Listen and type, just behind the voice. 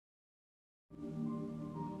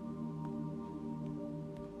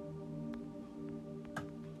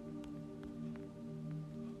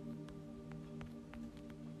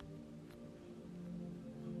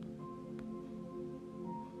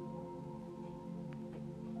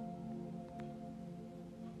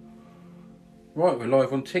Right, we're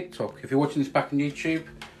live on TikTok. If you're watching this back on YouTube,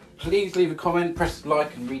 please leave a comment, press the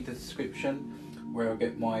like and read the description where I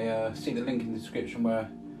get my, see the link in the description where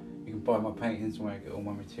you can buy my paintings and where I get all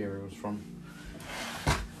my materials from.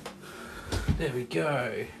 There we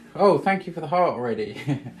go. Oh, thank you for the heart already.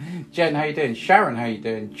 Jen, how you doing? Sharon, how you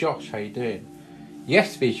doing? Josh, how you doing?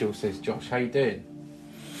 Yes, Visual says Josh, how you doing?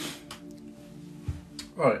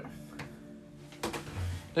 Right.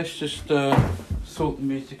 Let's just sort the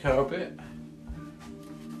music out a bit.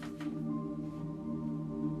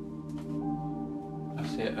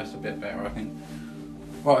 That's it, that's a bit better, I think.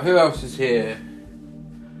 Right, who else is here?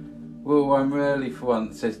 Well, I'm early for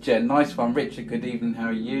once, says Jen. Nice one. Richard, good evening, how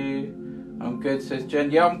are you? I'm good, says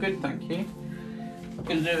Jen. Yeah, I'm good, thank you. I'm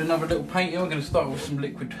going to do another little painting. We're going to start with some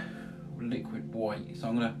liquid white. So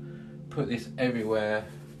I'm going to put this everywhere.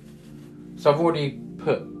 So I've already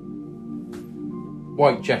put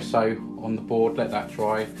white gesso on the board, let that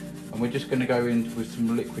dry. And we're just going to go in with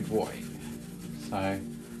some liquid white. So,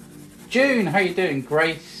 June, how you doing?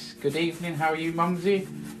 Grace, good evening, how are you, Mumsy?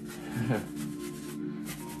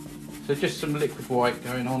 So just some liquid white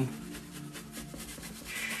going on.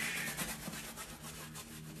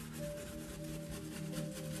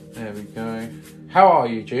 There we go. How are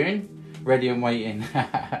you, June? Ready and waiting.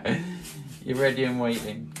 You're ready and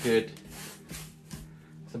waiting. Good.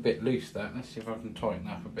 It's a bit loose, that. Let's see if I can tighten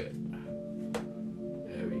that up a bit.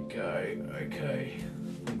 There we go. Okay.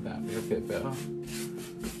 I think that'll be a bit better.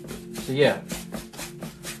 So yeah,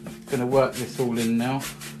 gonna work this all in now.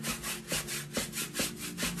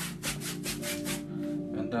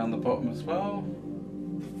 And down the bottom as well.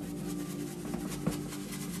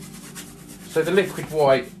 So the liquid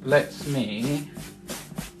white lets me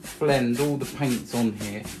blend all the paints on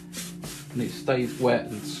here and it stays wet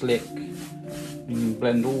and slick. You can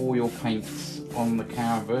blend all your paints on the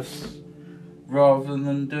canvas rather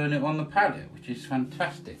than doing it on the palette, which is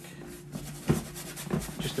fantastic.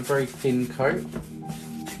 Just a very thin coat.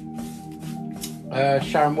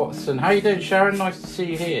 Sharon Watson, how you doing, Sharon? Nice to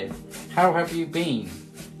see you here. How have you been?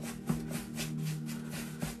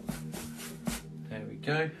 There we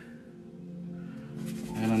go.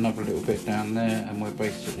 And another little bit down there, and we're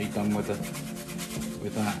basically done with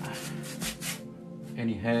that.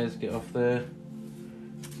 Any hairs, get off there.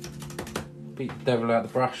 Beat the devil out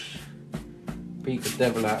of the brush. Beat the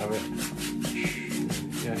devil out of it.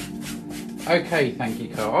 There we go. Okay, thank you,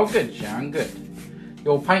 Carl. Oh, good, Sharon, good.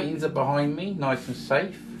 Your paintings are behind me, nice and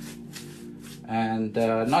safe, and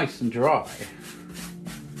nice and dry.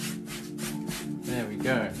 There we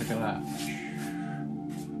go. Look at that.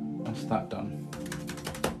 That's that done.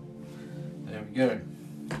 There we go.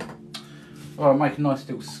 Oh, I'll make a nice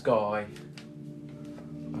little sky.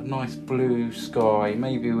 A nice blue sky,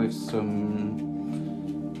 maybe with some.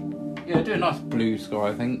 Yeah, do a nice blue sky.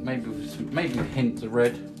 I think maybe with some, maybe with hints of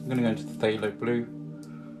red. I'm gonna go into the phthalo blue,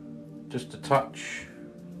 just a touch.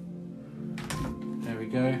 There we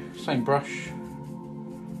go. Same brush.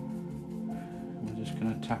 I'm just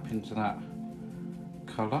gonna tap into that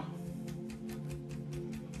colour.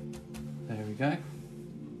 There we go.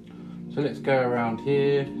 So let's go around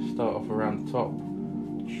here, start off around the top.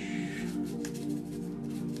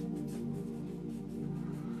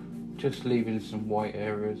 Just leaving some white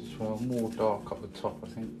areas as well, more dark up the top I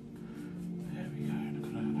think. There we go, look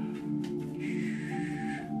at that.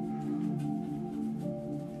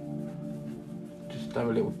 Just have a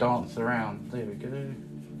little dance around, there we go.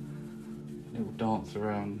 Little dance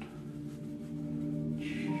around.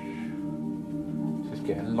 Just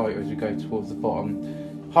getting lighter as we go towards the bottom.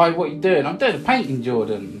 Hi, what are you doing? I'm doing a painting,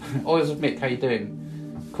 Jordan. Oils of Mick, how you doing?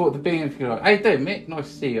 Caught the beam if you like. How you doing, Mick? Nice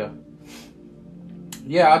to see you.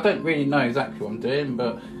 Yeah, I don't really know exactly what I'm doing,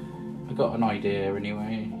 but I got an idea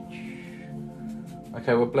anyway.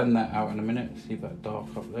 Okay, we'll blend that out in a minute. See that dark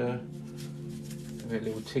up there. Give it a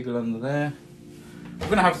little tiggle under there. We're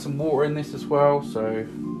gonna have some water in this as well, so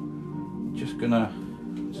just gonna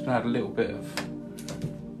add a little bit of.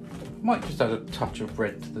 Might just add a touch of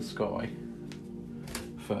red to the sky.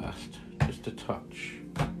 First, just a touch.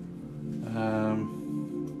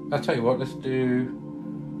 I'll tell you what, let's do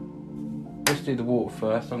the water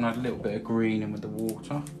first. I'm gonna add a little bit of green in with the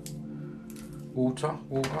water. Water.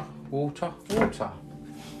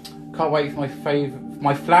 Can't wait for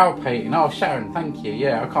my flower painting. Oh, Sharon, thank you.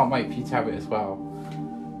 Yeah, I can't wait for you to have it as well.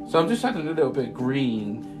 So I'm just adding a little bit of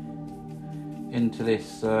green into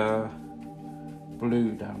this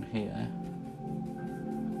blue down here.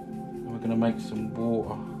 We're going to make some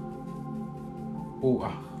water.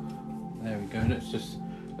 There we go.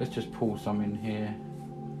 Let's just pour some in here.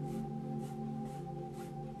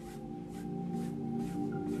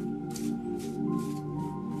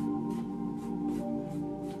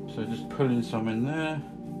 just pulling some in there,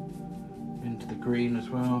 into the green as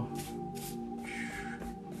well.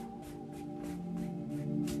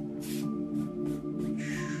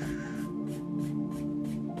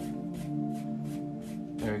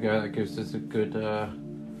 There we go, that gives us a good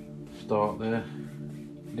start there.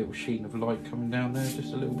 Little sheet of light coming down there,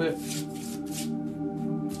 just a little bit.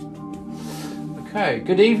 Okay,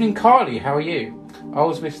 good evening Carly, how are you? I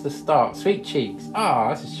always missed the start. Sweet cheeks. Ah,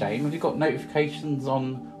 that's a shame. Have you got notifications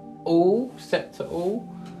on all, set to all?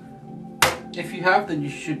 If you have, then you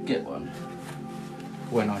should get one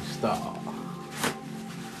when I start.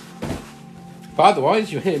 But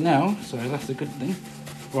otherwise, you're here now, so that's a good thing.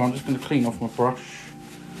 Well, I'm just going to clean off my brush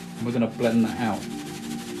and we're going to blend that out.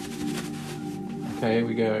 Okay, here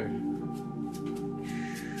we go.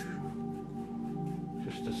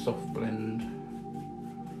 Just a soft blend.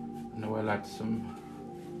 And then we'll add some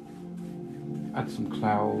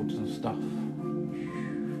clouds and stuff.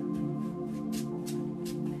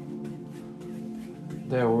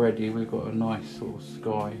 There already, we've got a nice sort of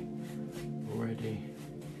sky already.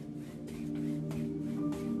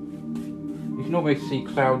 You can almost see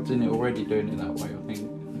clouds in it already doing it that way, I think.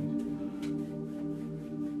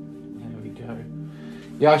 There we go.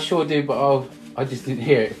 Yeah, I sure do, but I just didn't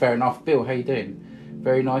hear it. Fair enough. Bill, how you doing?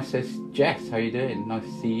 Very nice, says Jess. How you doing? Nice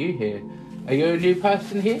to see you here. Are you a new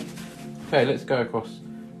person here? Okay, let's go across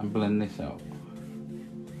and blend this out.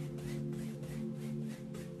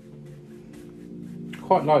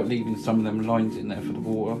 Quite like leaving some of them lines in there for the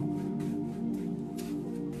water.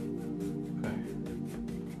 Okay.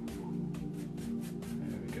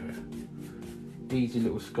 There we go. Easy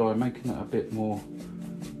little sky, making that a bit more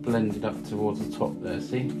blended up towards the top there,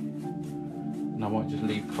 see? And I might just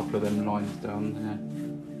leave a couple of them lines down there.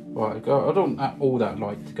 Right, I don't want all that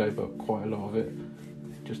light to go, but quite a lot of it.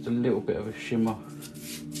 Just a little bit of a shimmer.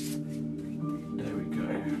 There we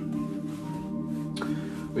go.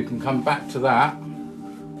 We can come back to that.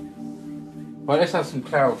 Right, let's have some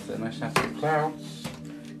clouds then. Let's have some clouds.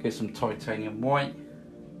 Get some titanium white.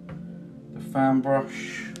 The fan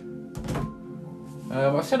brush.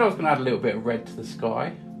 I said I was going to add a little bit of red to the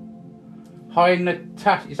sky. Hi,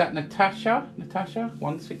 Natasha. Is that Natasha? Natasha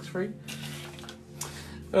 163.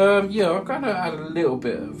 Yeah, I'm going to add a little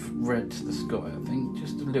bit of red to the sky, I think.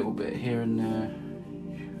 Just a little bit here and there.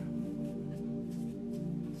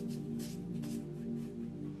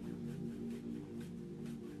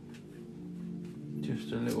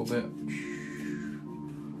 Just a little bit. There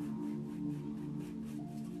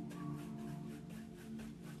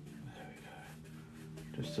we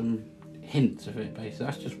go. Just some hints of it, basically.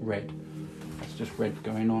 That's just red. That's just red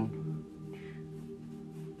going on.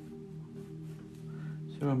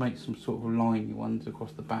 So I'll make some sort of liney ones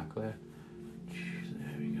across the back there.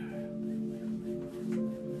 There we go.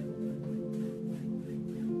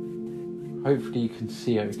 Hopefully you can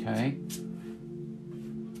see okay.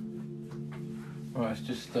 Right, it's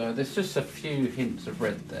just there's just a few hints of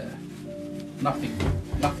red there. Nothing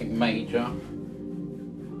major.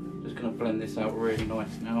 Just gonna blend this out really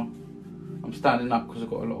nice now. I'm standing up because I've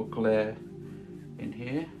got a lot of glare in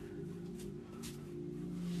here.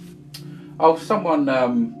 Oh, someone,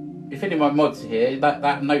 if any of my mods are here,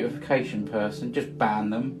 that notification person, just ban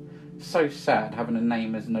them. So sad having a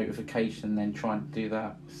name as notification and then trying to do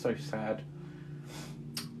that. So sad.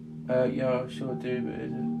 Yeah, I sure do.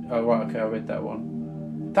 But oh, right, okay, I read that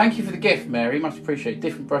one. Thank you for the gift, Mary. Much appreciated.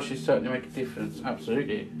 Different brushes certainly make a difference.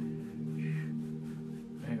 Absolutely.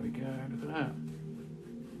 There we go. Look at that.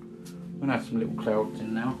 I'm going to add some little clouds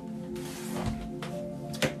in now.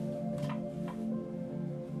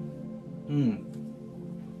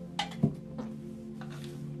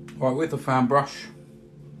 Right, with the fan brush,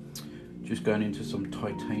 just going into some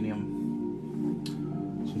titanium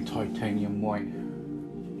white.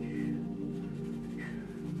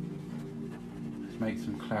 Let's make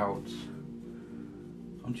some clouds.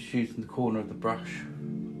 I'm just using the corner of the brush.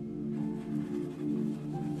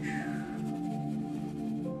 There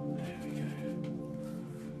we go.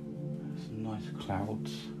 Some nice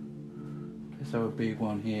clouds. Let's have a big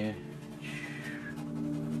one here.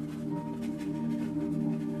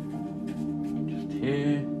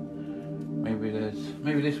 Here, maybe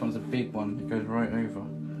this one's a big one that goes right over.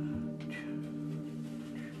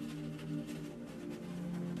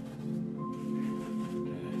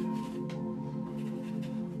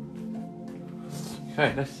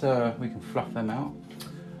 Okay, let's we can fluff them out.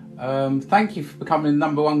 Thank you for becoming the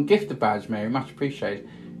 #1 gifter badge, Mary. Much appreciated.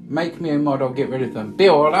 Make me a mod, I'll get rid of them.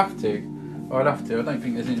 Bill, I'll have to. I don't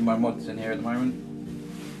think there's any of my mods in here at the moment.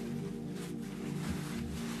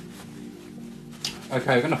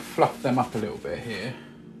 Okay, we're going to fluff them up a little bit here.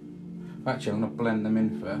 Actually, I'm going to blend them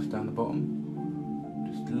in first down the bottom.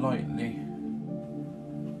 Just lightly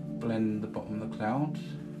blend the bottom of the clouds.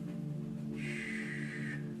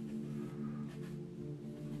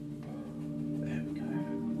 There we go.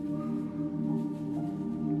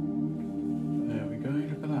 There we go,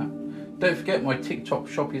 look at that. Don't forget my TikTok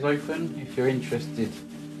shop is open if you're interested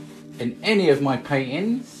in any of my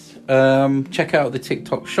paintings. Check out the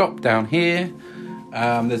TikTok shop down here.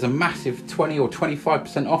 There's a massive 20 or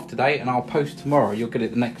 25% off today, and I'll post tomorrow. You'll get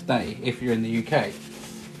it the next day if you're in the UK.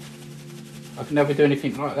 I can never do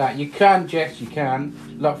anything like that. You can, Jess, you can.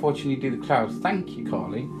 Like, fortunately, do the clouds. Thank you,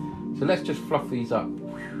 Carly. So let's just fluff these up.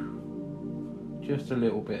 Just a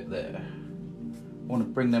little bit there. I want to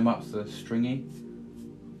bring them up so they're stringy.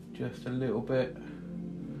 Just a little bit.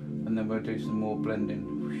 And then we'll do some more blending.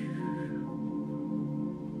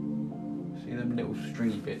 See them little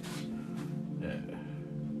stringy bits? Yeah.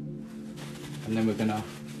 And then we're going to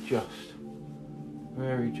just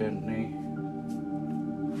very gently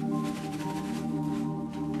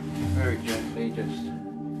just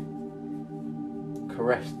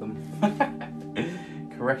caress them.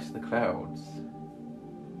 Caress the clouds.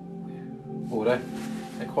 Oh, they're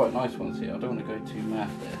quite nice ones here. I don't want to go too mad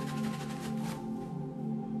there.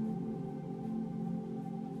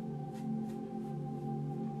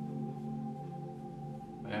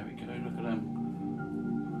 There we go, look at them.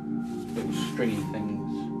 Little stringy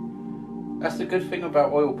things. That's the good thing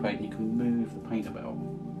about oil paint, you can move the paint about.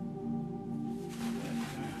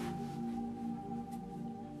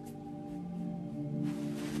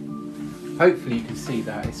 Hopefully you can see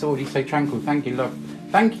that. It's already so tranquil. Thank you, love.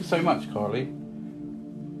 Thank you so much, Carly.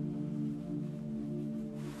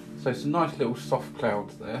 So some nice little soft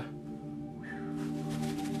clouds there.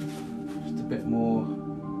 Just a bit more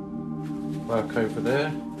work over there.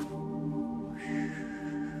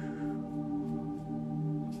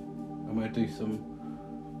 And we'll do some,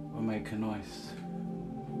 we'll make a nice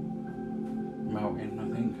mountain, I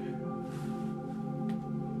think.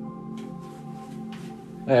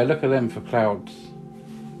 There, look at them for clouds.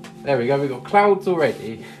 There we go, we've got clouds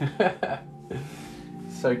already.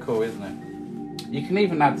 So cool, isn't it? You can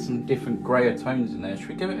even add some different greyer tones in there. Should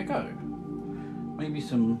we give it a go? Maybe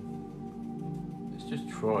some, let's just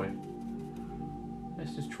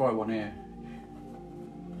try one here.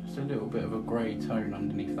 Just a little bit of a grey tone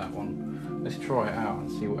underneath that one. Let's try it out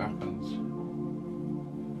and see what happens.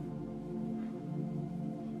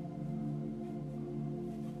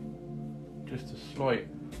 Just a slight,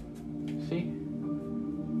 see?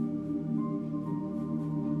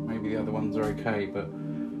 Maybe the other ones are okay, but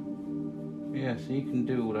yeah, so you can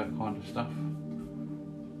do all that kind of stuff.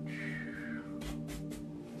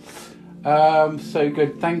 So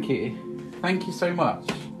good, thank you. Thank you so much.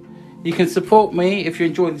 You can support me, if you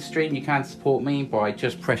enjoy the stream, you can support me by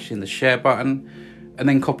just pressing the share button and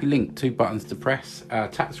then copy link, 2 buttons to press.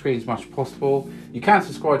 Tap the screen as much as possible. You can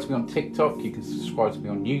subscribe to me on TikTok, you can subscribe to me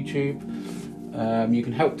on YouTube. You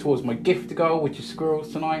can help towards my gift goal, which is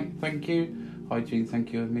squirrels tonight. Thank you. Hi June,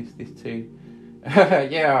 thank you. I missed this too.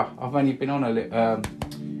 Yeah, I've only been on a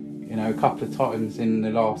couple of times in the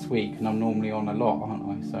last week, and I'm normally on a lot,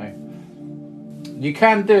 aren't I? So you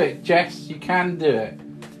can do it, Jess. You can do it.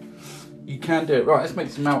 You can do it. Right, let's make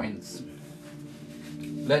some mountains.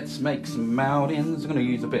 Let's make some mountains. I'm going to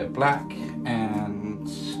use a bit of black, and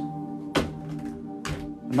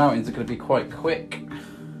the mountains are going to be quite quick.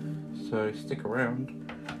 So stick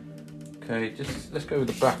around. Okay, just let's go with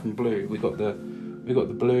the black and blue. We got the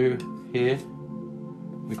blue here.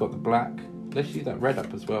 We got the black. Let's use that red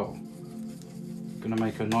up as well. Gonna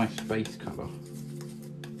make a nice base colour.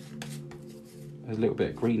 There's a little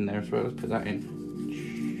bit of green there as well. Let's put that in.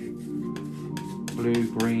 Blue,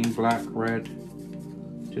 green, black, red.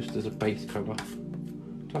 Just as a base colour.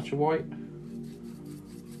 Touch of white.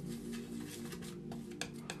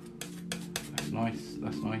 That's nice.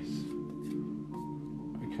 That's nice.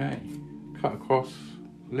 Okay, cut across,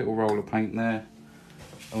 a little roll of paint there,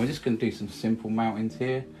 and we're just going to do some simple mountains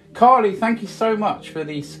here. Carly, thank you so much for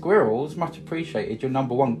the squirrels, much appreciated. You're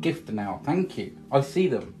 #1 gifter now, thank you. I see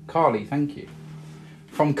them. Carly, thank you.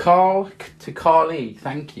 From Carl to Carly,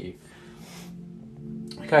 thank you.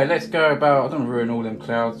 Okay, let's go about, I don't want to ruin all them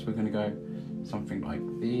clouds, we're going to go something like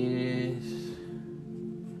this,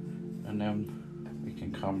 and then we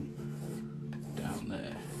can come down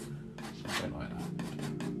there, something like that.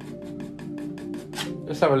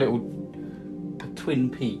 Let's have a Twin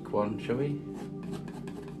Peak one, shall we?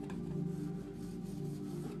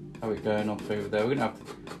 How are we going off over there? We're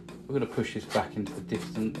gonna push this back into the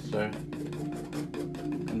distance, so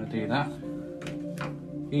I'm gonna do that.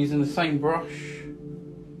 Using the same brush,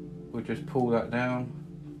 we'll just pull that down.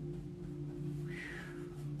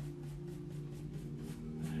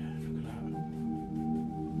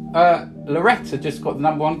 Loretta just got the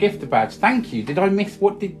 #1 gifter badge. Thank you. Did I miss?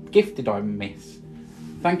 What gift did I miss?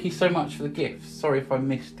 Thank you so much for the gift. Sorry if I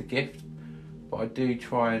missed the gift, but I do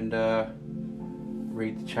try and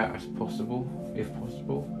read the chat as possible, if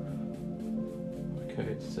possible.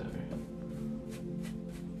 Okay,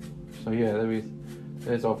 so yeah,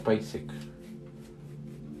 there's our basic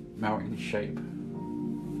mountain shape.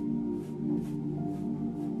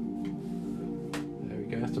 There we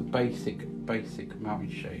go. That's a basic mountain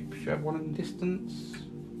shape. Should I have one in the distance?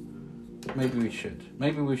 Maybe we should.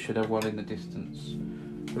 Maybe we should have one in the distance.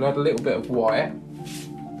 We'll add a little bit of white.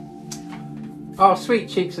 Oh, Sweet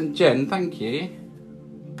Cheeks and Jen, thank you.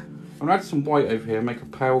 I'm gonna add some white over here, make a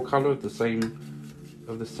pale colour of the same,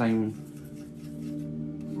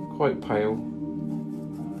 quite pale.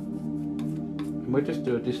 And we'll just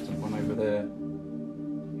do a distant one over there.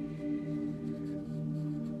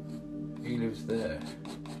 He lives there.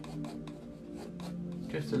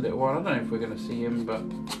 Just a little one. I don't know if we're gonna see him, but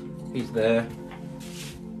he's there.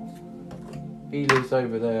 He lives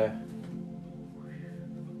over there.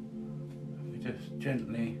 We just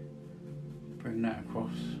gently bring that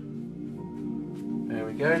across. There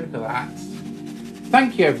we go, look at that.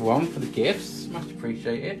 Thank you everyone for the gifts, much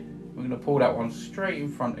appreciated. We're going to pull that one straight in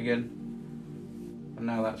front again. And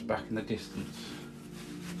now that's back in the distance.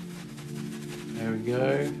 There we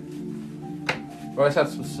go. Right, let's have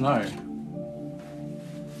some snow.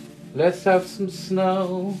 Let's have some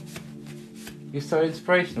snow. You're so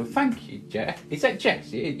inspirational. Thank you, Jess. Is that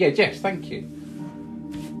Jess? Yeah, Jess, thank you.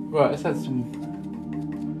 Right, let's add some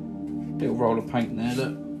little roll of paint there,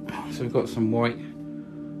 look. So we've got some white.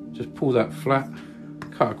 Just pull that flat,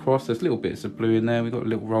 cut across. There's little bits of blue in there. We've got a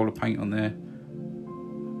little roll of paint on there.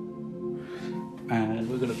 And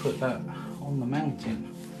we're going to put that on the mountain.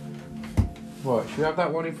 Right, should we have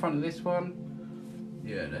that one in front of this one?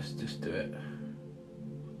 Yeah, let's just do it.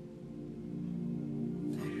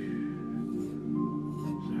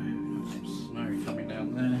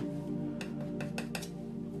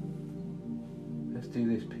 Do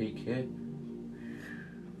this peak here.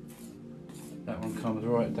 That one comes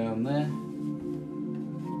right down there.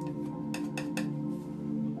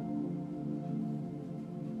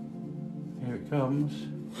 Here it comes.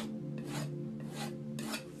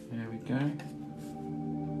 There we go.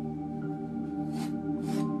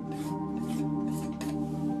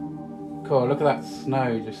 Cool, look at that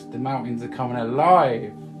snow, just the mountains are coming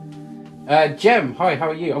alive. Jem, hi,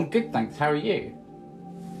 how are you? I'm good, thanks, how are you?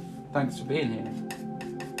 Thanks for being here.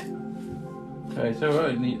 Okay, so I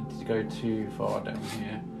don't need to go too far down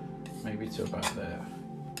here, maybe to about there.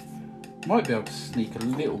 Might be able to sneak a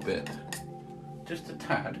little bit, just a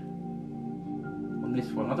tad, on this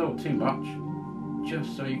one. I don't want too much,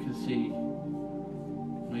 just so you can see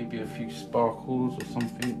maybe a few sparkles or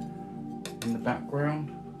something in the background.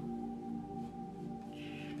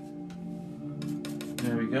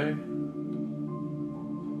 There we go.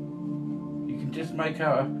 You can just make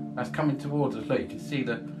out that's coming towards us. Look, you can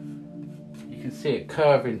see it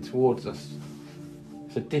curving towards us.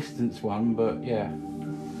 It's a distance one, but yeah.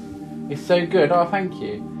 It's so good. Oh, thank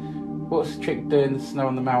you. What's the trick doing the snow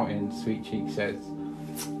on the mountain? Sweet Cheek says.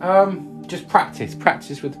 Just practice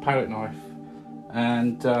with the palette knife.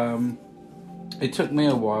 And it took me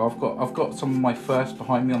a while. I've got some of my first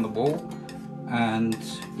behind me on the wall, and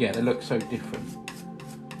yeah, they look so different.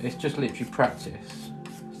 It's just literally practice.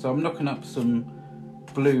 So I'm looking up some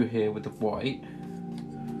blue here with the white.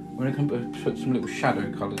 We're going to put some little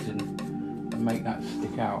shadow colours in and make that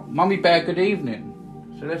stick out. Mummy Bear, good evening.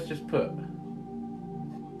 So let's just put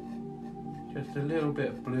just a little bit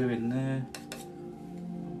of blue in there.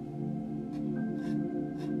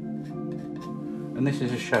 And this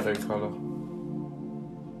is a shadow colour.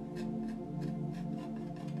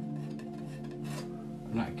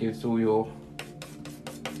 And that gives all your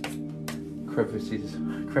crevices,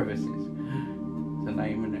 the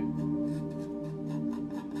name in it.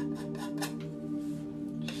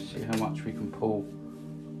 Just see how much we can pull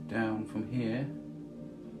down from here.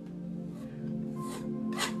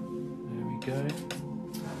 There we go.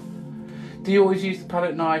 Do you always use the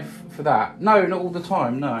palette knife for that? No, not all the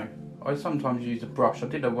time, no. I sometimes use a brush. I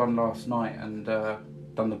did one last night and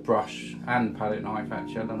done the brush and palette knife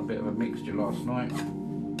actually. I've done a bit of a mixture last night.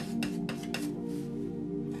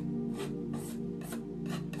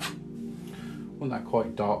 Wasn't that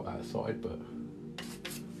quite dark that side, but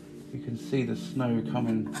you can see the snow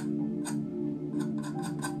coming.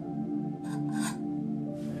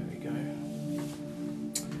 There we go.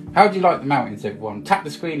 How do you like the mountains, everyone? Tap the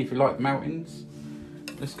screen if you like the mountains.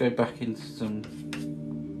 Let's go back into some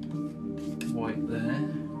white there.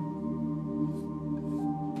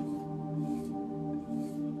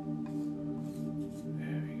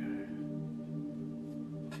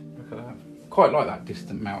 Quite like that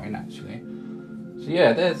distant melting actually. So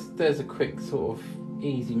yeah, there's a quick sort of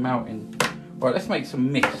easy melting. Right, let's make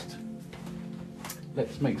some mist.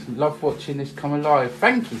 Let's make some. Love watching this come alive.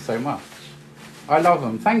 Thank you so much. I love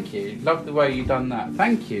them. Thank you. Love the way you done that.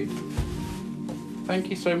 Thank you. Thank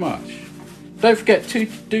you so much. Don't forget to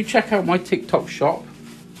do check out my TikTok shop.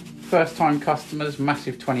 First time customers,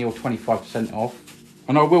 massive 20 or 25% off.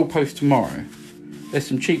 And I will post tomorrow. There's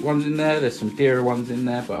some cheap ones in there, there's some dearer ones in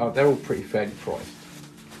there, but they're all pretty fairly priced.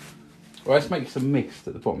 Well, let's make some mist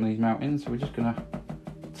at the bottom of these mountains. So we're just gonna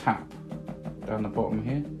tap down the bottom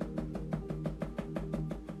here.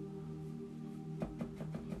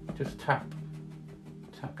 Just tap,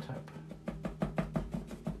 tap, tap.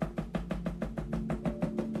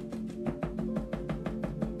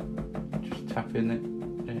 Just tap in it,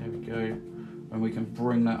 there we go. And we can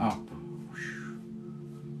bring that up.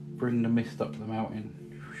 Bring the mist up the mountain.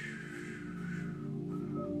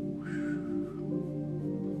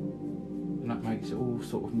 And that makes it all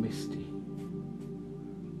sort of misty.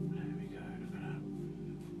 There we go, look at that.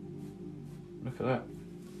 Look at that.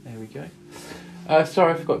 There we go.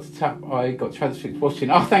 Sorry I forgot to tap, I got transfixed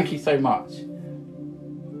watching. Oh, thank you so much.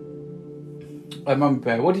 Mummy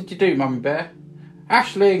Bear, what did you do, Mummy Bear?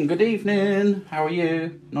 Ashling, good evening. How are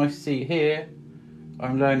you? Nice to see you here.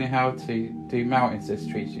 I'm learning how to do mountains, says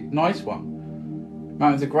Tracy. Nice one.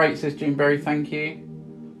 Mountains are great, says Juneberry, thank you.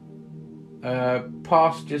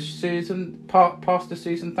 Pastor Susan,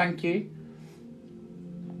 thank you.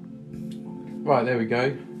 Right, there we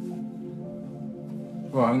go.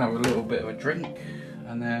 Right, I'm gonna have a little bit of a drink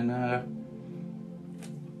and then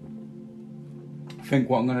think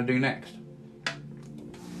what I'm gonna do next.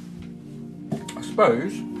 I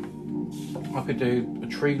suppose I could do a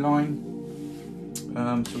tree line.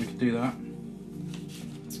 So we could do that.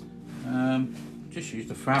 Just use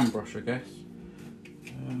the fan brush, I guess.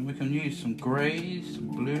 We can use some greys, some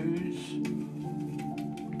blues,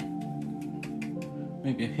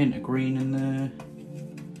 maybe a hint of green in there.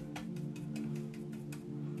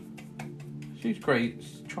 Let's use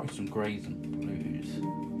greys, try some greys and blues.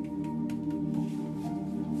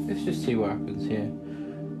 Let's just see what happens here.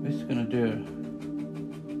 We're just going to do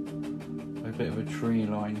a bit of a tree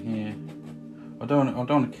line here. I don't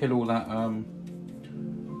want to kill all that.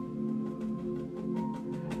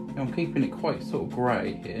 I'm keeping it quite sort of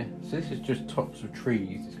grey here. So this is just tops of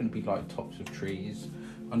trees. It's going to be like tops of trees.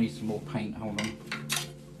 I need some more paint. Hold on.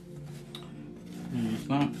 Use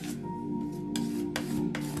that.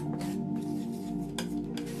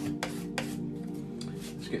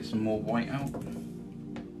 Let's get some more white out.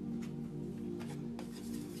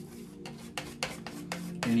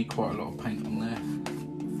 You need quite a lot of paint on there.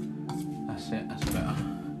 That's it, that's better.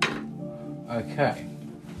 Okay,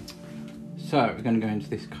 so we're going to go into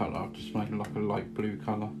this colour. I'll just make it like a light blue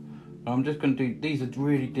colour. I'm just going to do, these are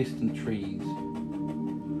really distant trees.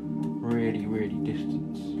 Really, really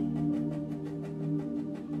distant.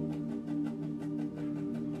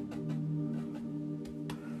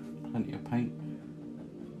 Plenty of paint.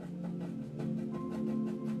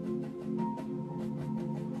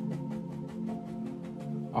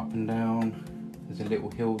 Up and down. There's a little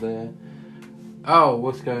hill there. Oh,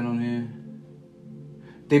 what's going on here?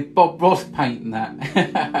 Did Bob Ross paint that?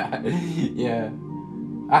 Yeah.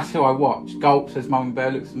 That's who I watched. Gulp says Mummy Bear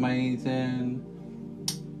looks amazing.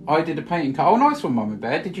 I did a painting cut. Oh, nice one, Mummy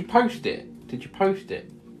Bear. Did you post it? Did you post it?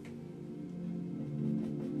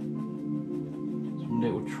 Some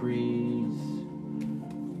little trees.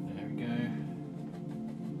 There we go.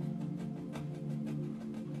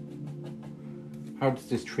 How does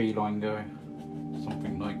this tree line go?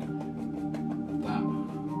 Something like that.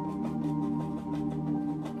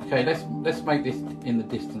 Okay, let's make this in the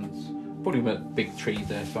distance. Probably a big trees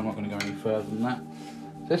there, so I'm not going to go any further than that.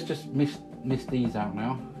 So let's just mist these out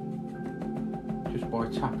now. Just by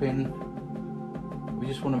tapping. We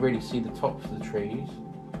just want to really see the tops of the trees.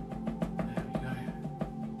 There we go.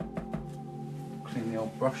 Clean the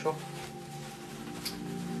old brush off.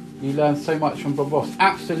 You learn so much from Bob Ross.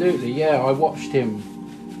 Absolutely, yeah, I watched him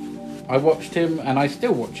and I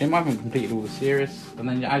still watch him. I haven't completed all the series. And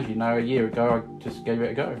then, as you know, a year ago, I just gave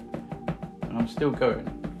it a go. And I'm still going.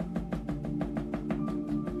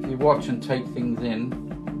 If you watch and take things in,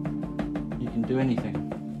 you can do anything.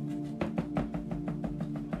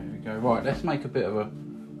 There we go. Right, let's make a bit of a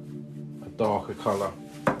darker colour.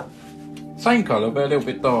 Same colour, but a little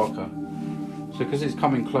bit darker. So because it's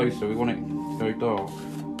coming closer, we want it to go dark.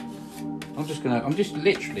 I'm just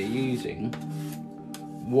literally using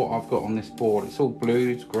what I've got on this board. It's all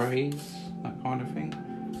blues, greys, that kind of thing.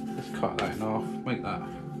 Let's cut that in half, make that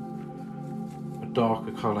a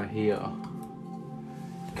darker colour here.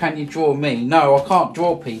 can you draw me? No, I can't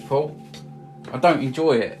draw people. I don't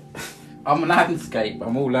enjoy it. I'm a landscape.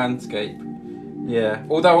 I'm all landscape. Yeah.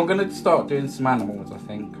 Although I'm going to start doing some animals, I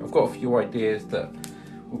think. I've got a few ideas that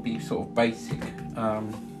will be sort of basic.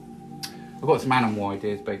 I've got some animal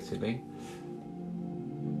ideas, basically.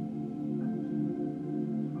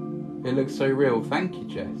 It looks so real. Thank you,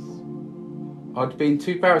 Jess. I'd been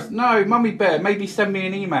too embarrassed. No, Mummy Bear, maybe send me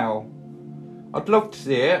an email. I'd love to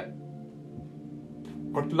see it.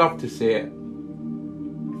 I'd love to see it.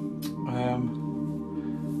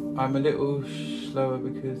 I'm a little slower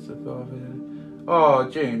because of oh,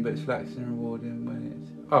 June, but it's relaxing and rewarding when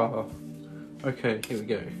it's... Oh, okay, here we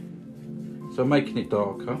go. So I'm making it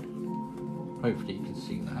darker. Hopefully you can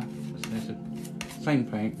see that. So there's the same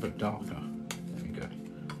paint, but darker. There we go.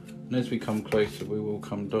 And as we come closer, we will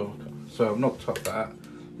come darker. So I've knocked up that.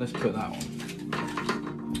 Let's put that on.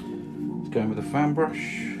 Let's go in with a fan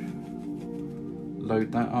brush.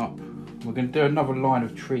 Load that up. We're going to do another line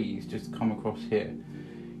of trees just come across here.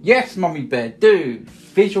 Yes, Mummy Bear, do!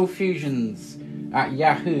 Visualfusions at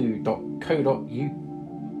yahoo.co.uk.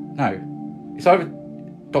 No, it's either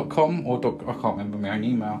 .com or I can't remember my own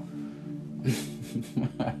email.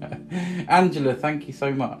 Angela, thank you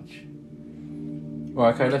so much.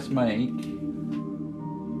 Right, okay, let's make...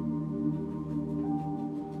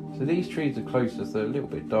 So these trees are closer, so they're a little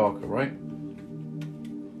bit darker, right?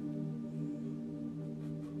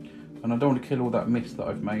 And I don't want to kill all that mist that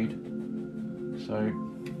I've made. So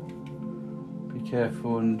be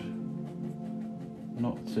careful and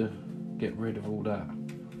not to get rid of all that.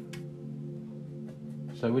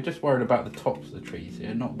 So we're just worried about the tops of the trees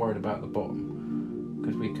here, not worried about the bottom,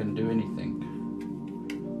 because we can do anything.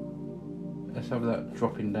 Let's have that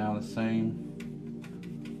dropping down the same.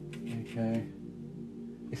 Okay.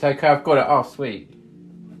 It's okay, I've got it. Oh, sweet.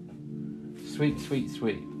 Sweet, sweet,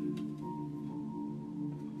 sweet.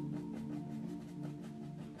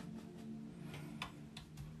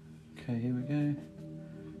 Okay, here we go.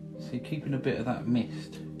 See, keeping a bit of that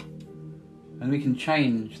mist. And we can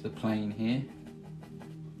change the plane here.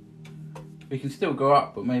 We can still go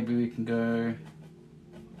up, but maybe we can go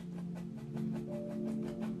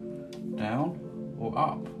down or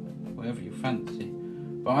up, whatever you fancy.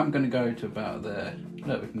 But I'm going to go to about there.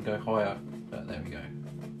 Look, we can go higher, but there we go.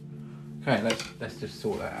 Okay, let's just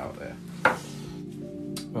sort that out there.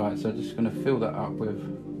 Right, so just going to fill that up with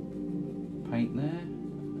paint there.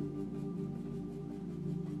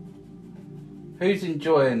 Who's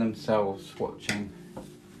enjoying themselves watching?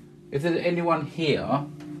 Is there anyone here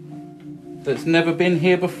that's never been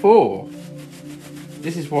here before?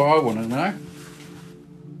 This is what I want to know.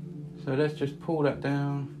 So let's just pull that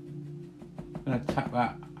down. I'm going to tap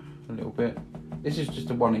that a little bit. This is just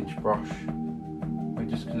a 1-inch brush. We're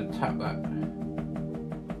just going to tap that.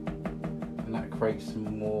 And that creates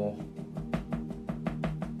some more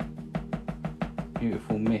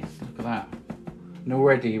beautiful mist. Look at that. And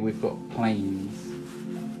already we've got planes.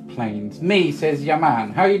 Planes. Me says, yeah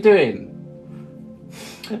man, how you doing?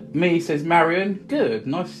 Me says, Marion, good.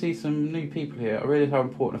 Nice to see some new people here. I realised how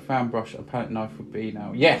important a fan brush and a palette knife would be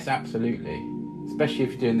now. Yes, absolutely. Especially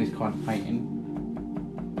if you're doing this kind of painting.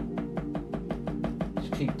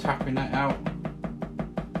 Just keep tapping that out.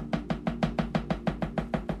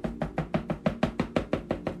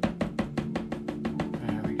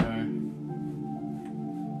 There we go.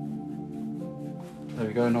 There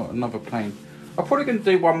we go, not another plane. I'm probably going to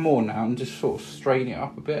do one more now and just sort of straighten it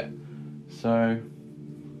up a bit. So,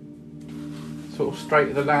 sort of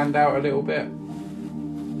straighten the land out a little bit.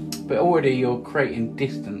 But already you're creating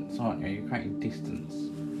distance, aren't you? You're creating distance.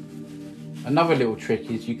 Another little trick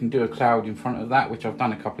is you can do a cloud in front of that, which I've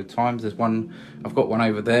done a couple of times. There's one, I've got one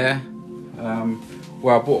over there,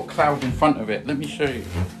 where I brought a cloud in front of it. Let me show you.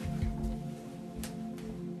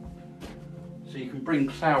 So you can bring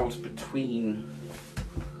clouds between.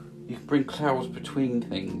 You can bring clouds between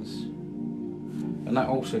things, and that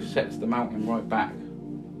also sets the mountain right back.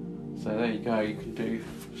 So there you go, you can do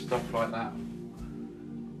stuff like that.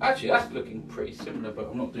 Actually, that's looking pretty similar, but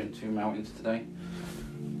I'm not doing 2 mountains today.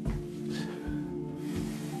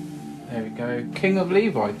 There we go. King of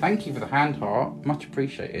Levi, thank you for the hand heart, much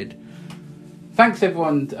appreciated. Thanks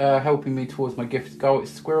everyone helping me towards my gift goal.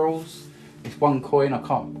 It's squirrels, it's 1 coin, I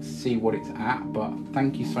can't see what it's at, but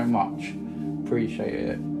thank you so much, appreciate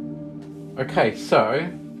it. Okay, so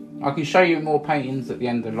I can show you more paintings at the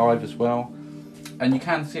end of the live as well, and you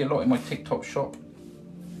can see a lot in my TikTok shop.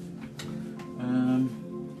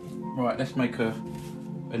 Right, let's make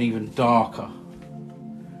an even darker.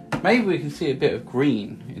 Maybe we can see a bit of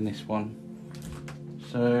green in this one.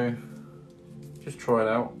 So just try it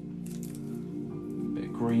out. A bit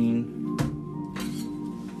of green.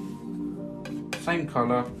 same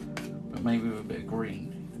colour, but maybe with a bit of green.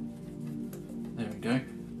 There we go.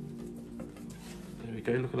 There we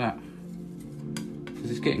go, look at that. Because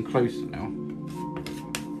it's getting closer now.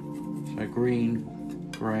 So green,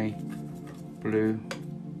 grey, blue.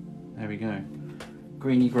 There we go.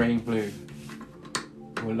 Greeny, grey, blue.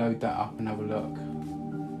 We'll load that up and have a look.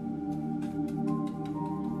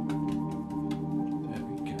 There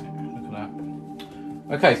we go, look at that.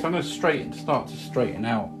 Okay, so I'm going to start to straighten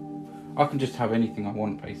out. I can just have anything I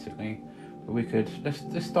want basically. But we could,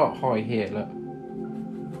 let's start high here, look.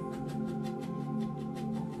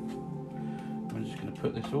 I'm just going to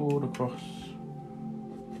put this all across.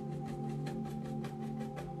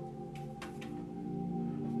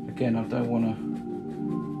 Again, I don't want to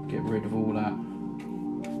get rid of all that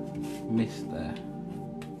mist there.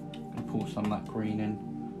 I'll pour some of that green in.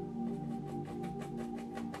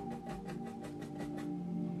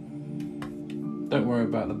 Don't worry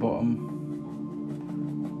about the bottom.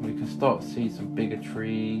 We can start to see some bigger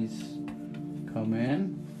trees come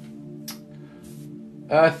in.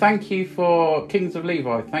 Thank you for Kings of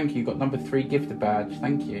Levi. Thank you. Got number 3 gifted badge.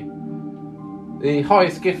 Thank you. The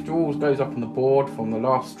highest gift always goes up on the board from the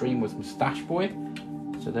last stream was Moustache Boy.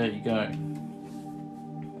 So there you go.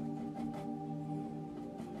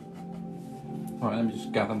 Right, let me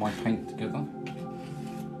just gather my paint together.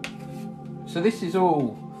 So this is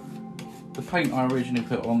all the paint I originally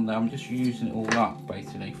put on there. I'm just using it all up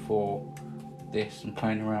basically for this and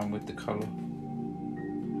playing around with the colour.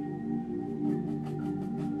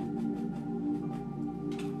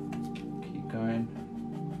 Keep going.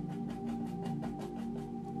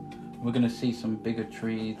 We're going to see some bigger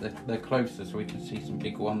trees. They're closer, so we can see some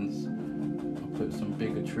big ones. I'll put some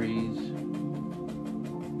bigger trees.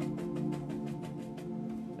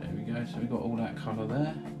 There we go. So we've got all that colour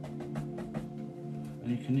there. And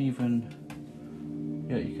you can even,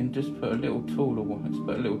 yeah, you can just put a little taller one. Let's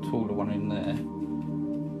put a little taller one in there.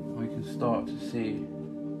 We can start to see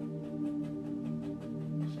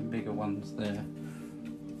some bigger ones there.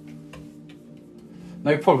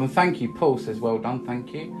 No problem. Thank you. Paul says well done.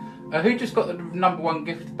 Thank you. Who just got the number 1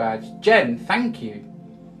 gift badge? Jen, thank you.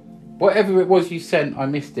 Whatever it was you sent, I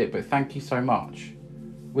missed it, but thank you so much.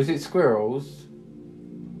 Was it squirrels?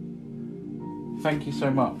 Thank you so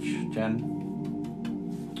much, Jen.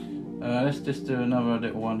 Let's just do another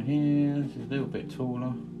little one here. This is a little bit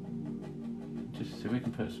taller. Just so we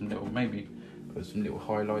can put some little, maybe put some little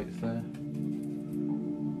highlights there.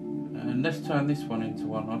 And let's turn this one into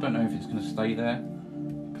one. I don't know if it's going to stay there.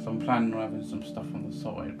 I'm planning on having some stuff on the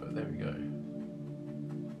side, but there we go.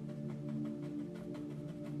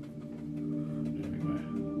 There we go.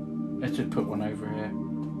 Let's just put one over here.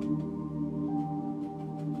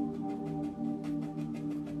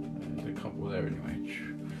 There's a couple there anyway.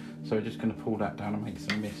 So we're just going to pull that down and make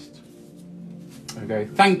some mist. There we go.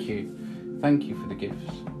 Thank you. Thank you for the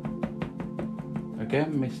gifts.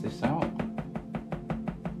 Again, mist this out.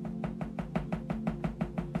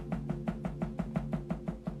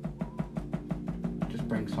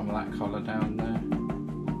 Bring some of that colour down there.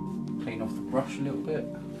 Clean off the brush a little bit.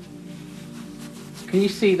 Can you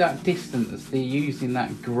see that distance? They're using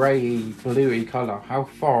that grey, bluey colour. How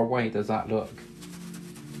far away does that look?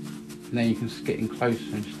 And then you can just get in closer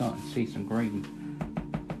and start to see some green.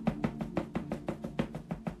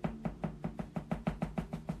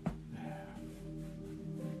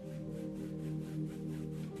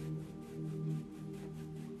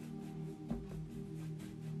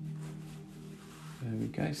 There we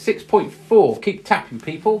go. 6.4. Keep tapping,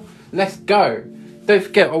 people. Let's go. Don't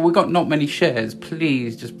forget, we've got not many shares.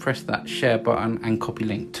 Please just press that share button and copy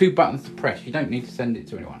link. 2 buttons to press. You don't need to send it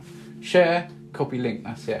to anyone. Share, copy link.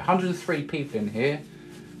 That's it. 103 people in here.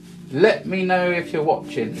 Let me know if you're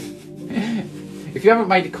watching. If you haven't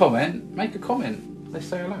made a comment, make a comment. Let's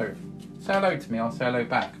say hello. Say hello to me. I'll say hello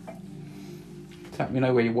back. Let me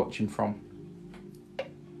know where you're watching from.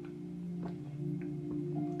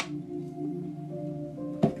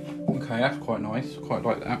 Okay, that's quite nice. Quite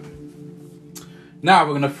like that. Now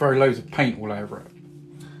we're going to throw loads of paint all over it.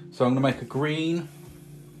 So I'm going to make a green.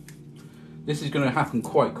 This is going to happen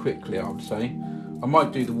quite quickly, I would say. I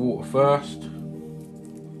might do the water first.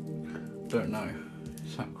 Don't know.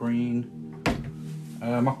 Is that green?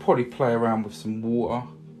 I'll probably play around with some water.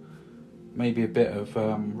 Maybe a bit of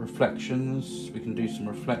reflections. We can do some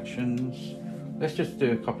reflections. Let's just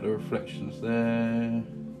do a couple of reflections there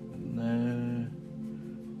and there.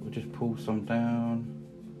 We'll just pull some down.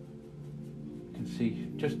 You can see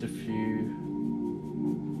just a few.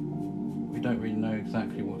 We don't really know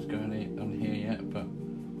exactly what's going on here yet, but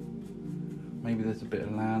maybe there's a bit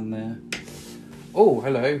of land there. Oh,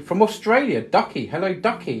 hello. From Australia, Ducky. Hello,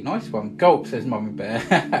 Ducky. Nice one. Gulp, says Mummy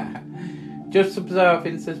Bear. Just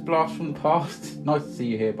observing, says Blast from the Past. Nice to see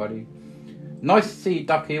you here, buddy. Nice to see you,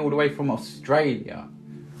 Ducky, all the way from Australia.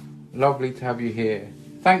 Lovely to have you here.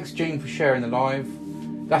 Thanks, Jean, for sharing the live.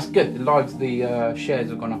 That's good. The shares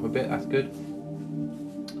have gone up a bit. That's good.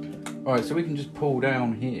 Alright, so we can just pull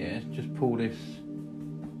down here. Just pull this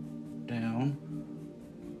down.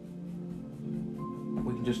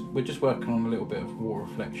 We're just working on a little bit of water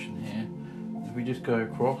reflection here. If we just go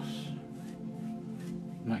across,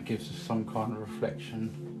 and that gives us some kind of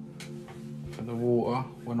reflection for the water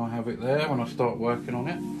when I have it there, when I start working on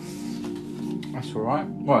it. That's alright.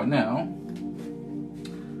 Right, now,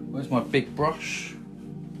 where's my big brush?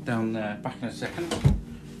 Down there, back in a second.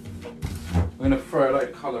 We're going to throw a load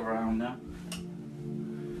of colour around now.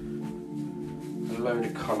 A load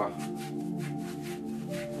of colour.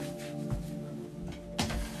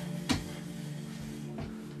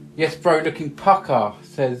 Yes, bro, looking pucker,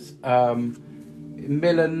 says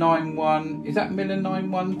Miller91. Is that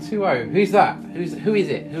Miller9120? Who's that? Who is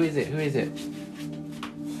it?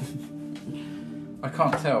 I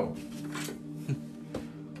can't tell.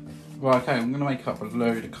 Right, okay, I'm going to make up a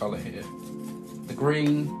load of colour here. The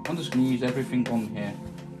green, I'm just going to use everything on here.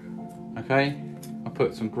 Okay, I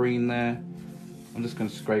put some green there. I'm just going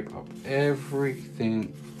to scrape up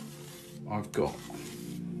everything I've got.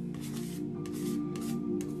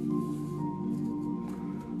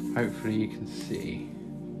 Hopefully you can see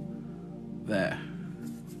there.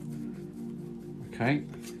 Okay.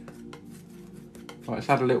 Right, let's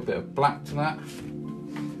add a little bit of black to that.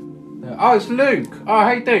 Oh, it's Luke. Oh,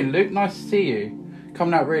 how you doing, Luke? Nice to see you.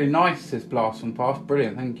 Coming out really nice, says Blast from the Past.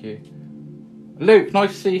 Brilliant, thank you. Luke,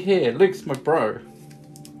 nice to see you here. Luke's my bro.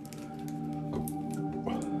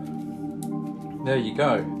 There you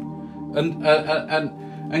go.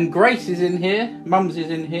 And Grace is in here. Mums is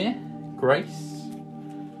in here. Grace.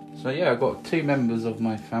 So yeah, I've got 2 members of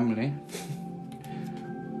my family.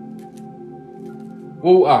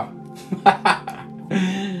 Water.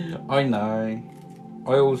 I know.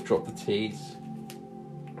 I always drop the T's.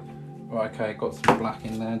 Right, okay, got some black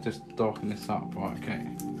in there, just darken this up. Right, okay.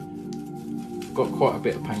 Got quite a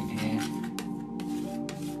bit of paint here,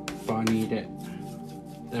 but I need it.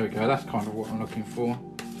 There we go, that's kind of what I'm looking for.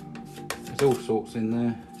 There's all sorts in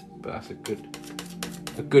there, but that's a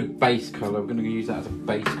good base colour. We're going to use that as a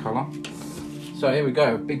base colour. So here we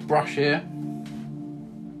go, big brush here.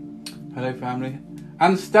 Hello family.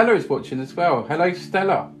 And Stella is watching as well. Hello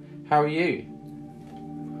Stella, how are you?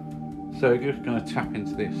 So we're just going to tap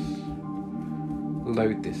into this,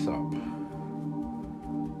 load this up.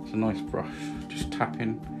 It's a nice brush, just tap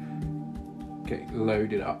in, get it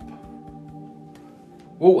loaded up.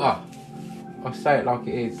 Water, I say it like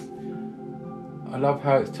it is. I love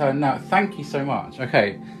how it's turned out. Thank you so much.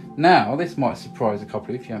 Okay, now this might surprise a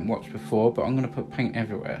couple if you haven't watched before, but I'm going to put paint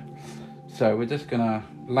everywhere. So we're just going to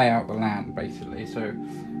lay out the land basically. So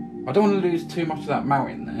I don't want to lose too much of that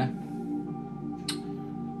mountain there.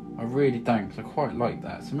 I really don't, because I quite like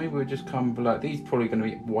that. So maybe we'll just come below. These are probably going to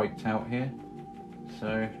be wiped out here. So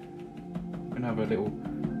I'm going to have a little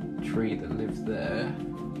tree that lives there.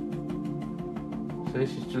 So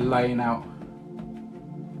this is just laying out.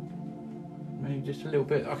 Maybe just a little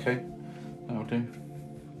bit. Okay, that'll do.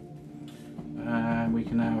 And we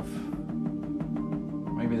can have,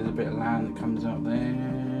 maybe there's a bit of land that comes out there.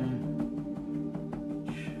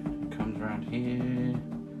 Comes around here.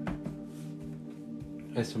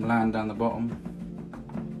 There's some land down the bottom.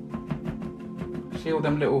 See all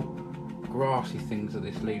them little grassy things that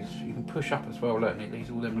this leaves? You can push up as well, look, and it leaves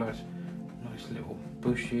all them nice little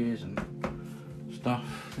bushes and stuff.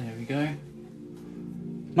 There we go.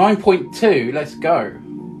 9.2, let's go.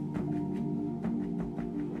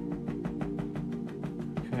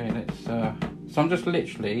 Okay, let's so I'm just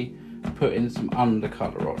literally putting some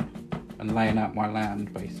undercolour on and laying out my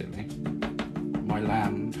land basically. My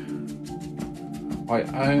land. I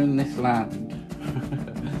own this land.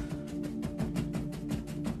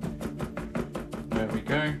 There we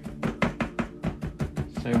go.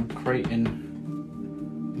 So I'm creating,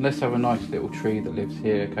 let's have a nice little tree that lives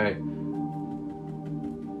here, okay.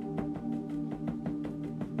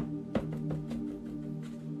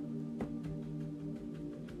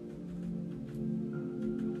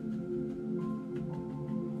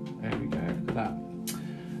 There we go, look at that.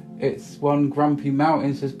 It's one grumpy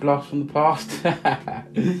mountain, says Blast from the Past.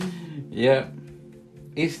 Yeah.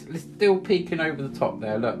 It's still peeking over the top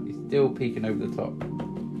there, look. It's still peeking over the top.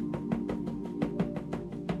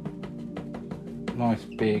 Nice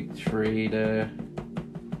big tree there.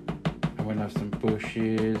 And we'll have some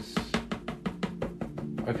bushes.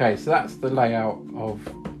 Okay, so that's the layout of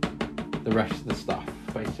the rest of the stuff,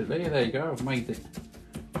 basically. There you go, I've made it.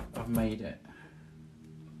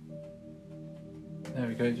 There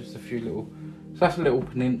we go, just a few little, so that's a little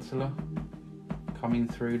peninsula coming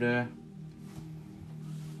through there.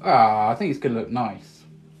 I think it's gonna look nice.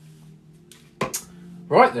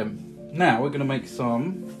 Right then, now we're gonna make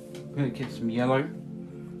some, we're gonna get some yellow.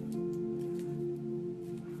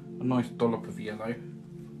 A nice dollop of yellow.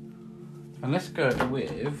 And let's go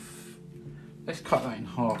with, let's cut that in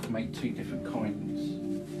half and make 2 different kinds.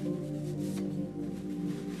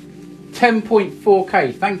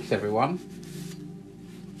 10.4k, thanks everyone.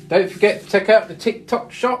 Don't forget to check out the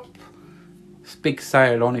TikTok shop. It's a big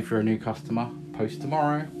sale on if you're a new customer. Post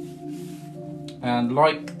tomorrow. And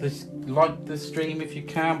like the stream if you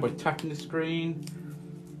can by tapping the screen.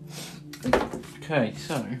 Okay,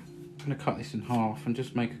 so I'm going to cut this in half and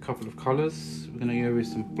just make a couple of colours. We're going to go with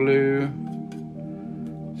some blue.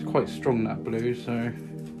 It's quite strong, that blue, so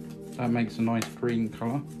that makes a nice green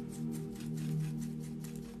colour.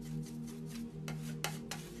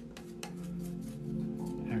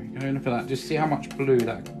 There we go, look at that. Just see how much blue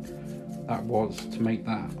that was to make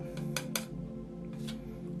that.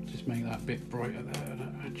 Just make that a bit brighter there.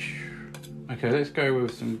 Okay, let's go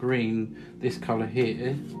with some green, this colour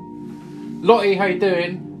here. Lottie, how you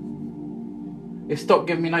doing? It stopped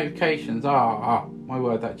giving me notifications. My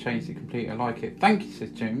word, that changed it completely. I like it. Thank you,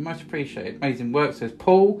 Sis June. Much appreciated. Amazing work, says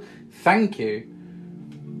Paul. Thank you.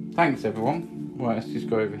 Thanks, everyone. Right, let's just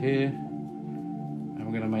go over here. And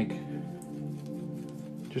we're going to make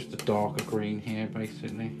just a darker green here,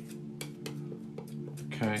 basically.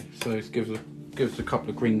 Okay, so this gives us a couple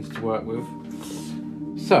of greens to work with.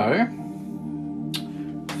 So,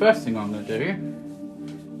 first thing I'm going to do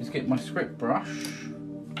is get my script brush.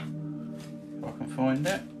 If I can find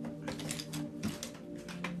it.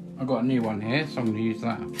 I've got a new one here, so I'm going to use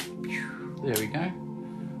that. There we go.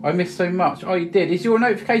 I missed so much. Oh, you did. Is your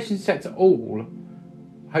notification set to all?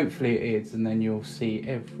 Hopefully it is, and then you'll see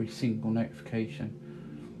every single notification.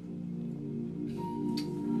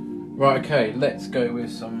 Right, okay, let's go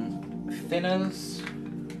with some thinners.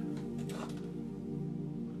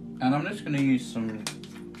 And I'm just going to use some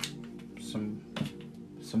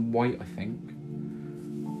white, I think.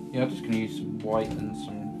 Yeah, I'm just going to use some white and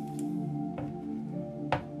some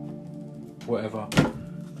whatever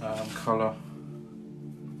colour.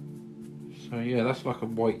 So yeah, that's like a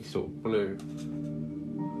white sort of blue.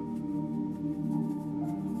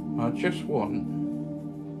 I just want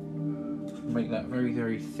to make that very,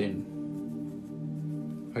 very thin.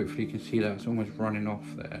 Hopefully you can see that, it's almost running off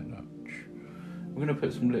there. We're going to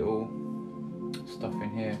put some little stuff in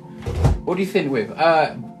here. What do you think with?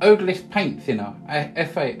 Odorless paint thinner.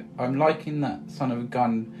 F8, I'm liking that son of a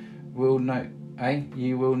gun. Will know,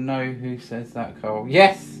 you will know who says that, Cole.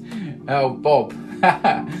 Yes! Oh, Bob.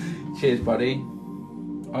 Cheers, buddy.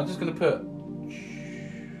 I'm just going to put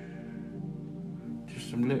just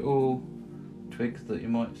some little twigs that you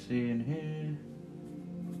might see in here.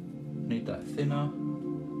 Need that thinner.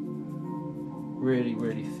 Really,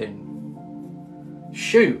 really thin.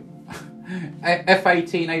 Shoot!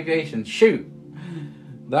 F18 aviation, shoot!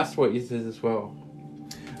 That's what it says as well.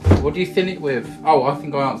 What do you thin it with? Oh, I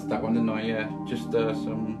think I answered that one, didn't I? Yeah, just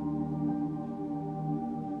some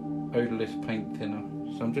odorless paint thinner.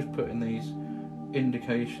 So I'm just putting these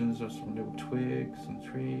indications of some little twigs and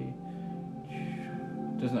tree.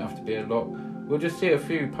 Doesn't have to be a lot. We'll just see a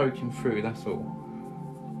few poking through, that's all.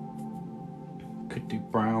 Could do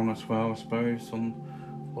brown as well, I suppose, on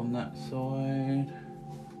that side.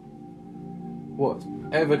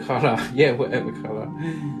 Whatever colour, yeah, whatever colour.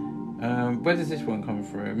 Where does this one come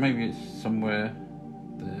through? Maybe it's somewhere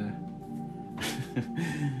there.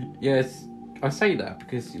 Yes, I say that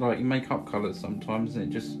because like you make up colours sometimes and it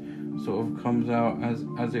just sort of comes out as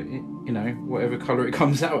it, you know, whatever colour it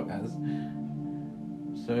comes out as.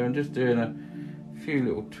 So I'm just doing a few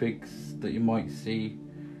little twigs that you might see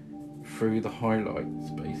through the highlights,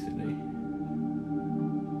 basically.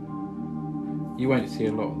 You won't see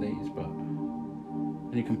a lot of these, but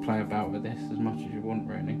you can play about with this as much as you want,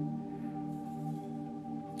 really.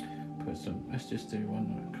 Put some, let's just do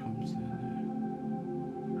one that comes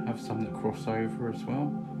there. Have some that cross over as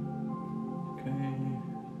well. Okay.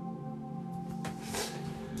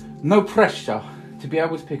 No pressure. To be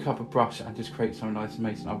able to pick up a brush and just create something nice and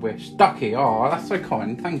amazing, I wish. Ducky, oh, that's so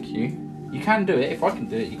kind, thank you. You can do it. If I can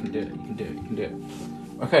do it, you can do it. You can do it. You can do it.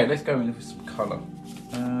 Okay, let's go in with some colour.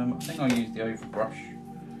 I think I'll use the overbrush.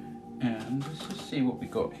 And let's just see what we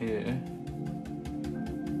got here.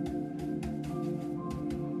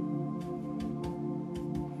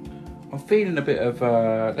 I'm feeling a bit of,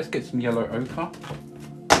 let's get some yellow ochre.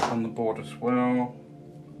 on the board as well.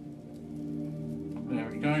 There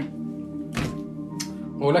we go.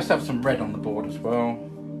 Well, let's have some red on the board as well.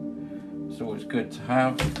 It's always good to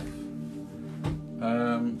have.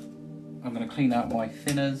 I'm going to clean out my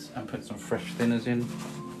thinners and put some fresh thinners in.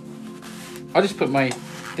 I just put my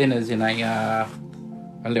thinners in a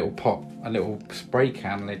little pot, a little spray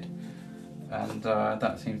can lid, and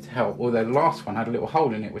that seemed to help. Although the last one had a little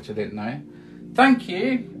hole in it, which I didn't know. Thank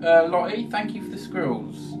you, Lottie. Thank you for the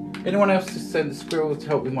squirrels. Anyone else just sent squirrels to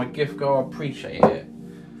help with my gift goal? I appreciate it.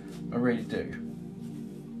 I really do.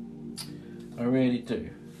 I really do.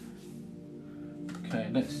 Okay,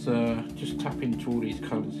 let's just tap into all these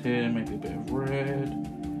colours here. Maybe a bit of red,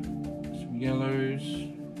 some yellows.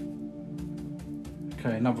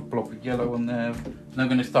 Okay, another blob of yellow on there. And I'm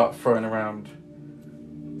going to start throwing around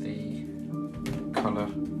the colour.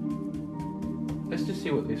 Let's just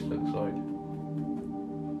see what this looks like.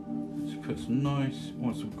 Let's put some nice,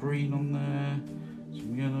 want some green on there,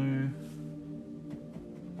 some yellow.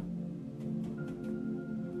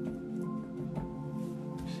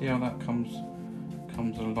 See how that comes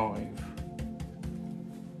alive.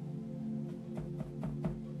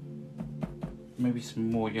 Maybe some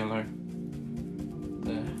more yellow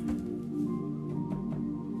there.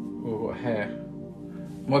 Oh, what hair.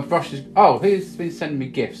 My brush is, oh, who's been sending me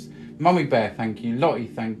gifts? Mummy Bear, thank you. Lottie,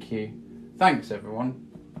 thank you. Thanks, everyone.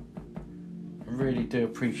 I really do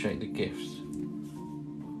appreciate the gifts.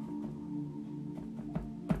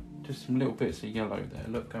 Just some little bits of yellow there,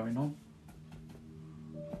 look, going on.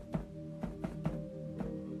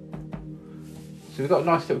 So we've got a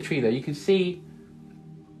nice little tree there. You can see,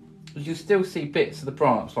 you can still see bits of the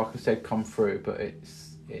branch, like I said, come through, but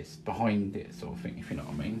it's behind it, sort of thing, if you know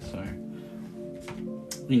what I mean. So,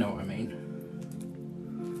 you know what I mean.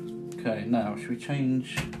 Okay, now should we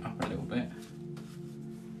change up a little bit?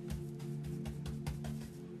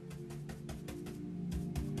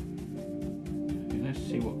 Okay, let's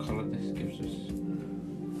see what colour this gives us.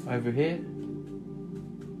 Over here.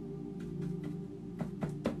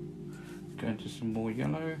 Go into some more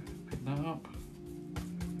yellow, pick that up.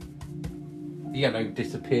 The yellow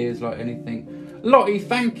disappears like anything. Lottie,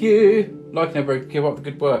 thank you! Like never give up the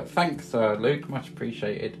good work. Thanks, Luke, much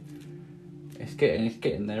appreciated. It's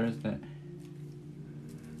getting there, isn't it?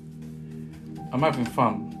 I'm having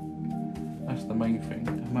fun. That's the main thing.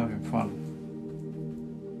 I'm having fun.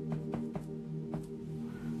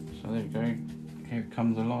 So there you go. Here it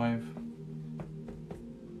comes alive.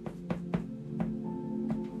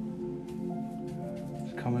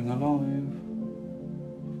 Coming alive.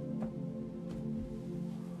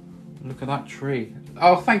 Look at that tree.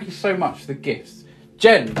 Oh, thank you so much for the gifts.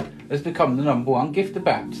 Jen has become the #1 gifter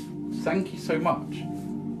bat. Thank you so much.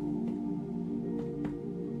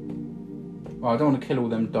 Well, I don't want to kill all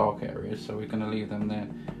them dark areas, so we're going to leave them there.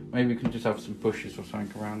 Maybe we can just have some bushes or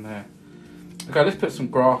something around there. Okay, let's put some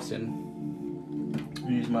grass in.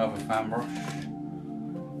 Use my other fan brush.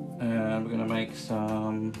 And we're going to make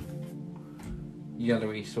some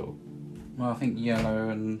yellowy sort of, well, I think yellow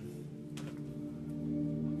and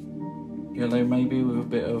yellow maybe with a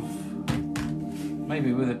bit of,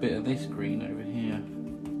 maybe with a bit of this green over here.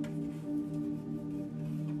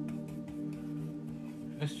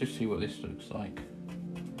 Let's just see what this looks like.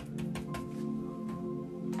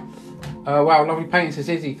 Wow, lovely painting, says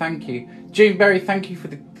Izzy, thank you. Juneberry, thank you for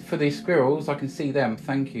the squirrels, I can see them,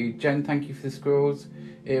 thank you. Jen, thank you for the squirrels.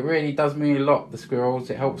 It really does mean a lot, the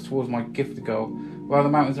squirrels. It helps towards my gift goal. Well, the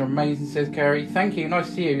mountains are amazing, says Kerry. Thank you. Nice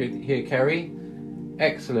to see you here, Kerry.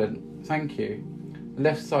 Excellent. Thank you. The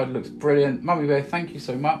left side looks brilliant. Mummy Bear, thank you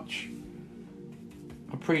so much.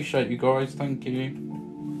 Appreciate you guys. Thank you.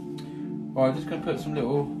 Well, I'm just going to put some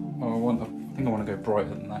little... Oh, I think I want to go brighter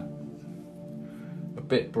than that. A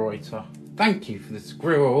bit brighter. Thank you for the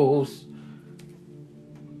squirrels.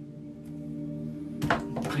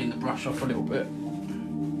 Clean the brush off a little bit.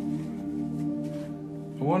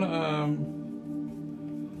 I want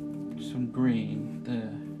some green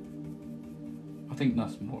there. I think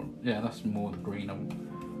that's more, yeah, that's more the green I'm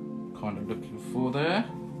kind of looking for there.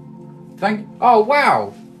 Oh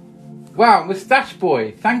wow! Wow, Moustache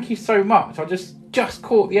Boy, thank you so much. I just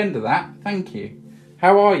caught the end of that. Thank you.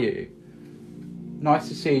 How are you? Nice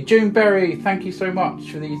to see you. Juneberry, thank you so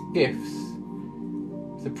much for these gifts.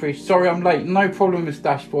 Sorry I'm late. No problem,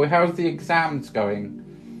 Moustache Boy. How's the exams going?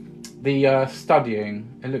 The studying,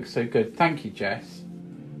 it looks so good. Thank you, Jess.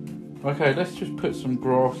 Okay, let's just put some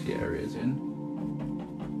grassy areas in.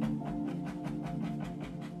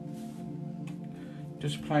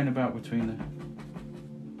 Just playing about between the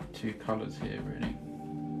two colours here, really.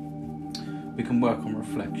 We can work on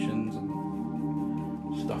reflections and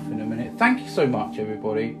stuff in a minute. Thank you so much,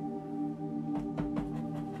 everybody.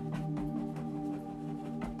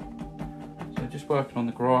 So just working on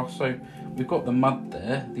the grass. So we've got the mud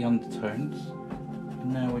there, the undertones,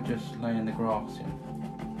 and now we're just laying the grass in.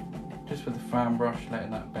 Just with the fan brush,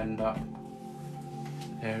 letting that bend up.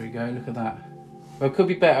 There we go, look at that. Well, it could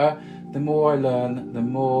be better. The more I learn, the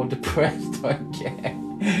more depressed I get.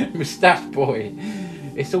 Moustache boy.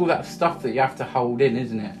 It's all that stuff that you have to hold in,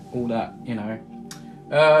 isn't it? All that, you know.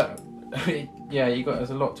 Yeah, there's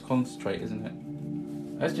a lot to concentrate, isn't it?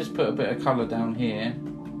 Let's just put a bit of colour down here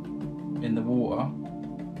in the water.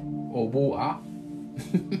 Or water.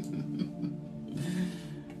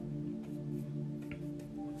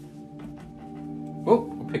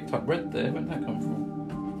 Oh, I picked up red there. Where'd that come from?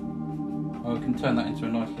 Oh, we can turn that into a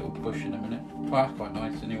nice little bush in a minute. Oh, that's quite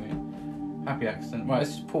nice anyway. Happy accident. Right,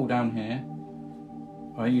 let's just pull down here.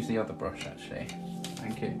 I use the other brush actually.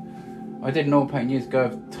 Thank you. I did an oil paint years ago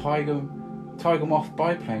of Tiger Moth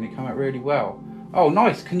biplane. It came out really well. Oh,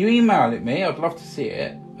 nice. Can you email it me? I'd love to see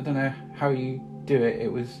it. I don't know how you do it.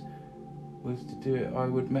 It was to do it. I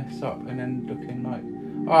would mess up and then looking like.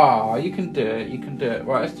 You can do it. You can do it.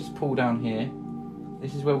 Right, let's just pull down here.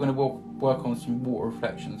 This is where we're going to work on some water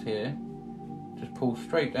reflections here. Just pull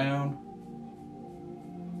straight down.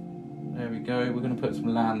 There we go. We're going to put some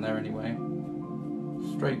land there anyway.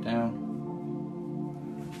 Straight down.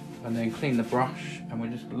 And then clean the brush, and we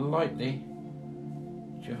just lightly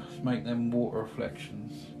just make them water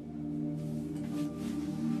reflections.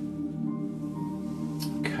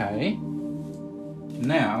 Okay.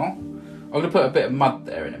 Now, I'm going to put a bit of mud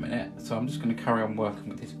there in a minute, so I'm just going to carry on working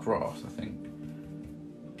with this grass, I think.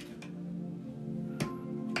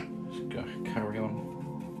 Carry on.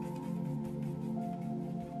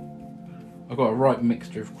 I've got a right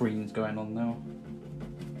mixture of greens going on now.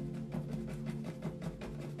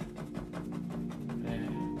 Yeah.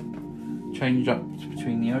 Change up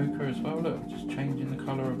between the ochre as well. Look, just changing the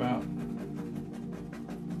colour about.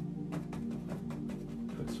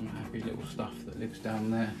 Put some happy little stuff that lives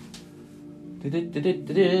down there.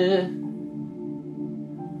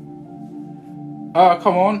 Oh,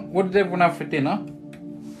 come on! What did everyone have for dinner?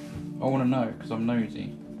 I want to know, because I'm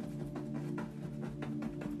nosy.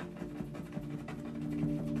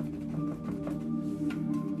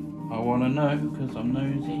 I want to know, because I'm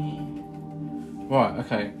nosy. Right,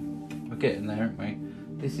 okay. We're getting there, aren't we?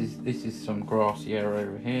 This is some grassy area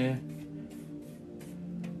over here.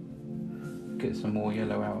 Get some more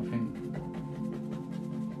yellow out, I think.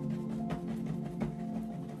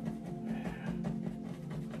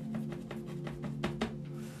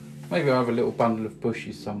 Maybe I have a little bundle of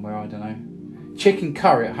bushes somewhere, I don't know. Chicken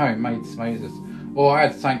curry at home made smoothers. Or I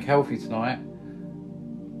had something healthy tonight.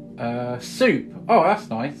 Soup. Oh, that's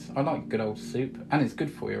nice. I like good old soup. And it's good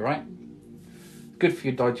for you, right? Good for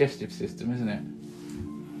your digestive system, isn't it?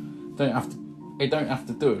 It don't have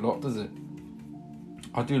to do a lot, does it?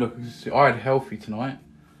 I do look. I had healthy tonight.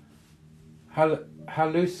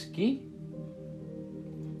 Haluski?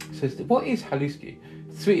 Says, what is haluski?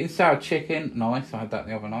 Sweet and sour chicken. Nice. I had that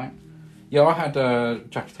the other night. Yeah, I had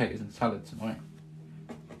jack potatoes and salad tonight.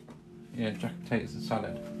 Yeah, jack potatoes and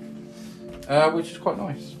salad. Which is quite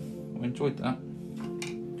nice. I enjoyed that.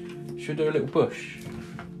 Should we do a little bush?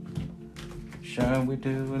 Shall we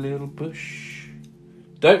do a little bush?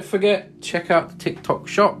 Don't forget, check out the TikTok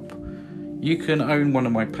shop. You can own one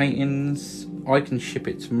of my paintings. I can ship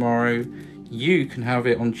it tomorrow. You can have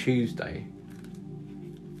it on Tuesday.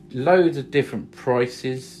 Loads of different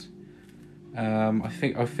prices. I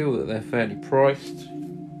feel that they're fairly priced.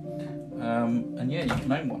 And yeah, you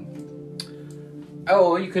can own one.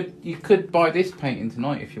 Oh, you could buy this painting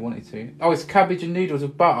tonight if you wanted to. Oh, it's cabbage and noodles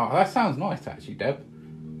with butter. That sounds nice, actually, Deb.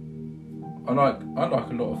 I like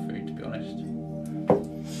a lot of food, to be honest.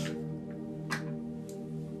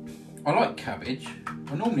 I like cabbage.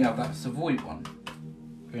 I normally have that Savoy one,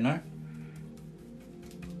 you know.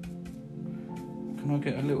 Can I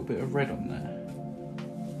get a little bit of red on there?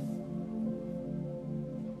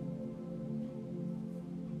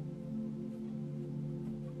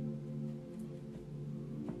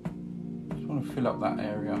 Just want to fill up that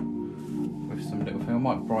area with some little thing. I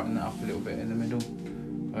might brighten that up a little bit in the middle.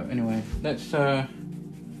 But anyway, let's just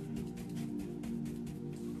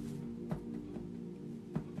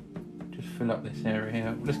fill up this area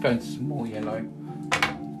here. Let's go into some more yellow.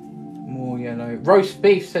 More yellow. Roast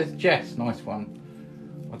beef, says Jess. Nice one.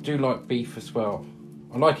 I do like beef as well.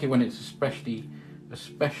 I like it when it's especially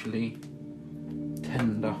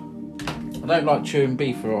tender. I don't like chewing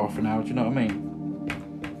beef for half an hour, do you know what I mean?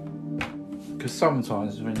 Because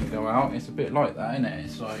sometimes when you go out, it's a bit like that, isn't it?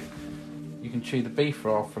 It's like, you can chew the beef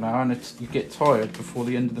for half an hour and you get tired before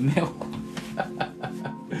the end of the meal.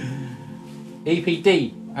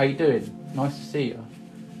 EPD, how you doing? Nice to see you.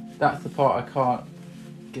 That's the part I can't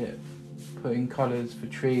get. Putting colours for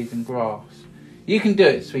trees and grass. You can do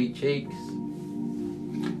it, sweet cheeks.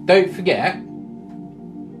 Don't forget,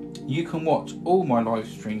 you can watch all my live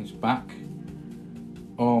streams back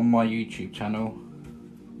on my YouTube channel,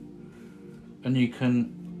 and you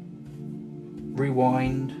can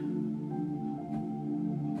rewind,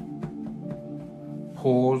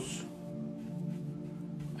 pause,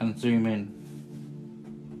 and zoom in.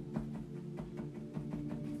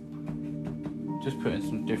 Just putting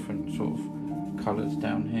some different sort of colours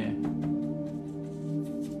down here.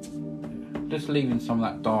 Just leaving some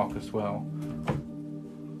of that dark as well.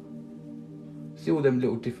 See all them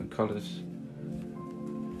little different colours.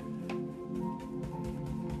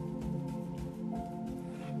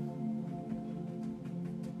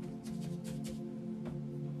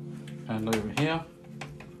 And over here,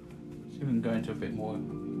 see if we can go into a bit more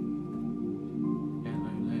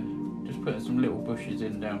yellow there. Just putting some little bushes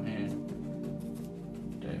in down here.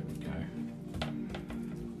 There we go.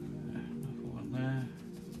 Another one there.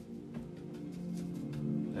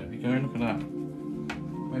 There we go, look at that.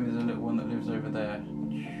 Maybe there's a little one that lives over there.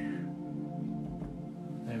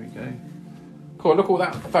 There we go. Cool, look at all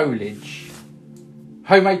that foliage.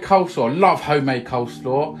 Homemade coleslaw, love homemade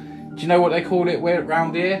coleslaw. Do you know what they call it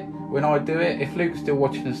around here? When I do it, if Luke's still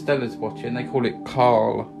watching and Stella's watching, they call it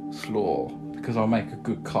Carl slaw, because I make a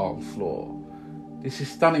good Carl slaw. This is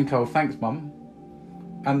stunning, Cole. Thanks, Mum.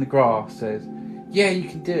 And the grass says, yeah, you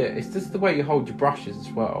can do it. It's just the way you hold your brushes as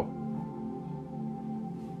well.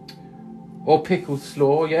 Or pickled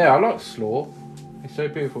slaw. Yeah, I like slaw. It's so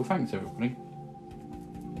beautiful. Thanks, everybody.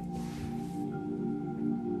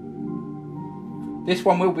 This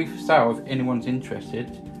one will be for sale if anyone's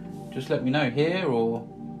interested. Just let me know here, or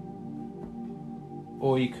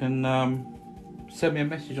you can send me a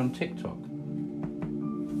message on TikTok.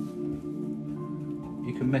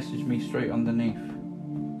 You can message me straight underneath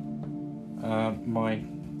my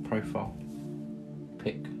profile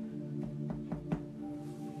pic.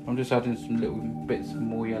 I'm just adding some little bits of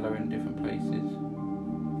more yellow in different places.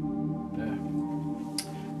 There.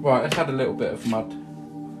 Right, let's add a little bit of mud,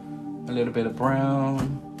 a little bit of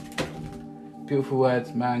brown. Beautiful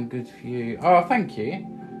words, man. Good for you. Oh, thank you.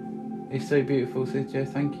 It's so beautiful, says Joe.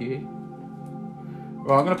 Thank you.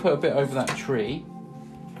 Right, I'm going to put a bit over that tree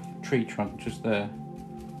trunk just there.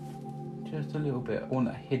 Just a little bit. I want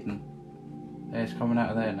that hidden. There, it's coming out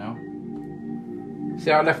of there now.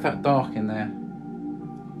 See, I left that dark in there.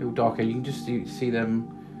 A little darker. You can just see them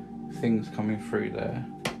things coming through there.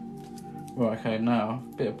 Right, okay, now,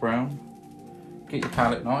 a bit of brown. Get your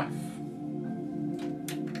palette knife.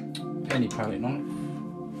 Any palette knife.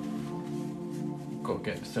 Got to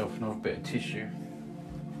get myself another bit of tissue.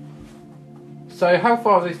 So how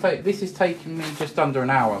far does this take? This is taking me just under an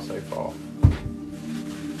hour so far.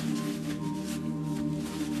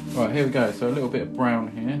 Right, here we go. So a little bit of brown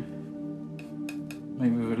here.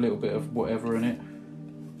 Maybe with a little bit of whatever in it.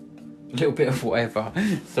 A little bit of whatever.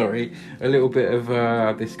 Sorry. A little bit of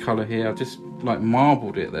this colour here. I've just like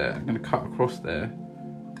marbled it there. I'm going to cut across there.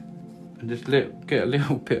 And just get a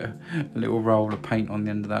little bit, a little roll of paint on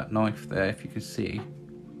the end of that knife there, if you can see.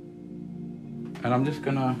 And I'm just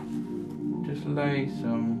gonna lay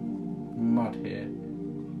some mud here.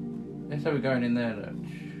 Let's have it going in there, look.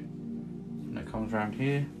 And it comes around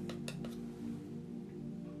here.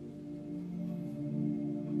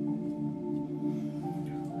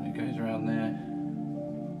 And it goes around there.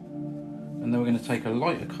 And then we're gonna take a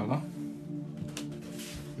lighter colour.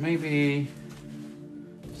 Maybe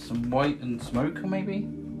some white and smoker, maybe?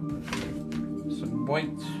 Some white.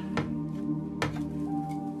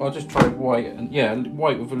 I'll just try white, and yeah,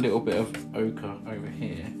 white with a little bit of ochre over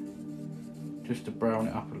here. Just to brown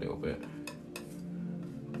it up a little bit.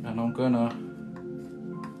 And I'm gonna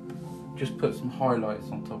just put some highlights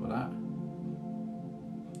on top of that.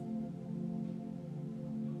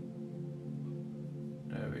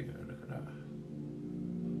 There we go, look at that.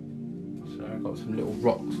 So I've got some little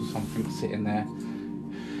rocks or something sitting there.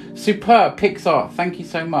 Superb, Pixar, thank you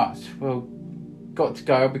so much. Well, got to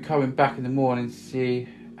go. I'll be coming back in the morning to see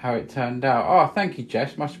how it turned out. Oh, thank you,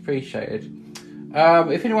 Jess, much appreciated.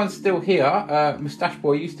 If anyone's still here, Moustache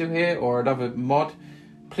Boy, you still here, or another mod,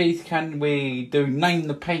 please can we do name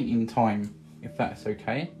the painting time, if that's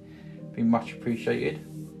okay. Be much appreciated.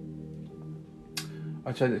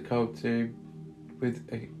 I chose it cold too with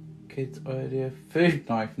a kid's idea. Food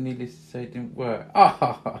knife, needless to say, didn't work.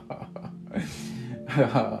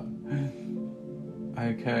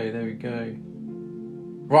 Okay, there we go.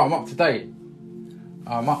 Right, I'm up to date.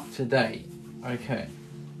 I'm up to date. Okay.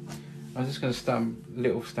 I'm just going to stand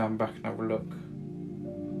back and have a look.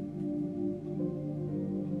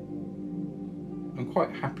 I'm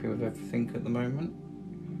quite happy with everything at the moment.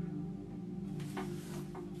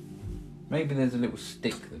 Maybe there's a little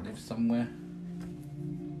stick that lives somewhere.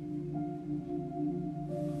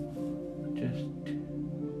 Just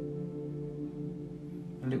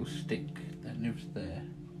a little stick that lives there.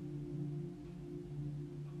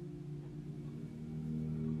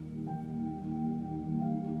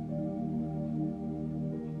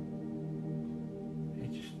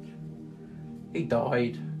 He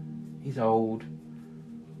died. He's old.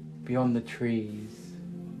 Beyond the trees.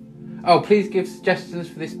 Oh, please give suggestions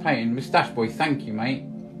for this painting. Moustache Boy, thank you, mate.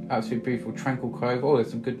 Absolutely beautiful. Tranquil Cove. Oh, there's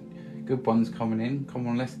some good ones coming in. Come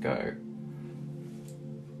on, let's go.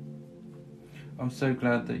 I'm so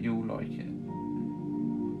glad that you'll like it.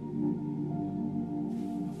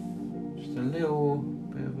 Just a little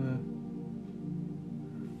bit of a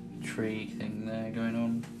tree thing there going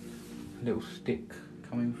on. A little stick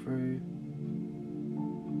coming through.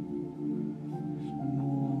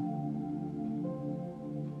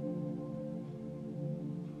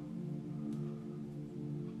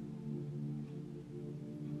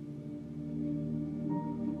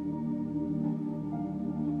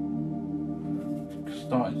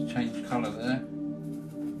 Starting to change colour there.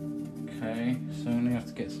 Okay, so we only have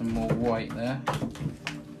to get some more white there.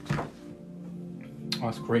 Oh,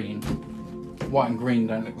 it's green. White and green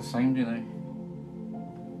don't look the same, do they?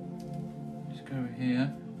 Just go over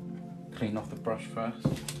here. Clean off the brush first.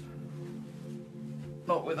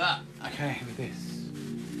 Not with that. Okay, with this.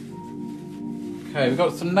 Okay, we've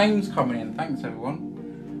got some names coming in. Thanks, everyone.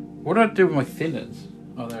 What do I do with my thinners?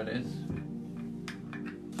 Oh, there it is.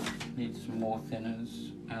 Need some more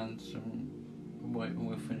thinners and some white, and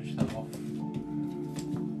we'll finish that off.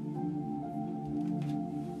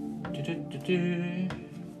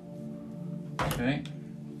 Okay.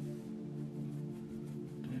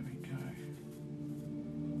 There we go.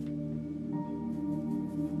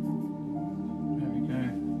 There we go.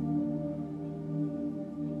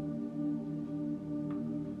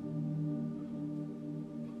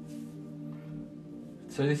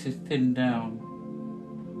 So this is thinned down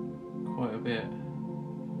quite a bit.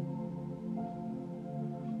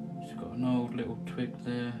 Just got an old little twig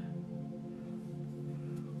there.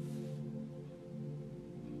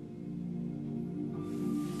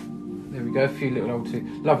 There we go, a few little old twigs.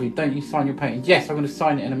 Lovely, don't you sign your painting? Yes, I'm going to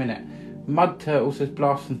sign it in a minute. Mud Turtle says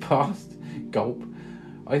blast from the past. Gulp.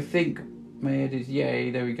 I think my head is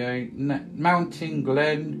yay, there we go. Mountain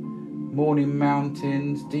Glen, Morning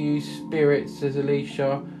Mountains. Do you use spirits, says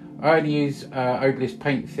Alicia. I only use odorless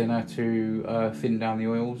paint thinner to thin down the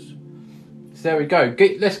oils. So there we go.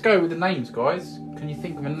 Let's go with the names, guys. Can you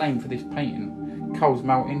think of a name for this painting? Cole's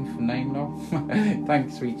melting for name, love.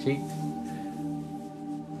 Thanks, sweet cheek.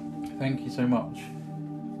 Thank you so much.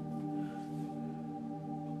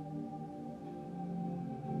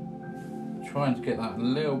 Trying to get that a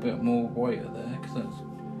little bit more whiter there, because that's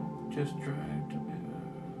just dragged a bit.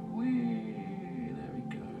 Whee, there we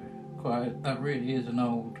go. Quite. That really is an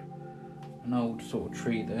old sort of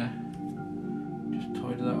tree there. Just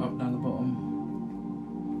tidy that up down the bottom.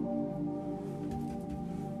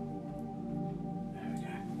 There we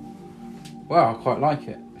go. Wow, I quite like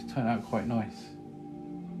it. It's turned out quite nice.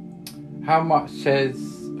 How much says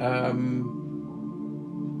I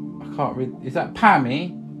can't read. Is that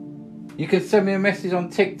Pammy? You can send me a message on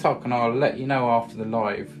TikTok and I'll let you know after the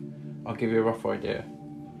live. I'll give you a rough idea.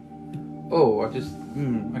 Oh, I just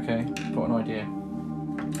okay, got an idea.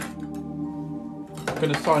 I'm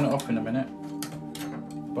going to sign it off in a minute,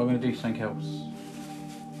 but I'm going to do something else.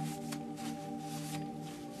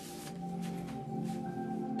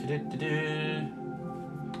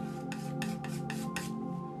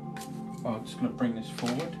 Oh, I'm just going to bring this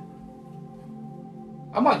forward.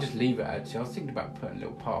 I might just leave it actually. I was thinking about putting a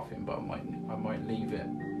little path in, but I might leave it.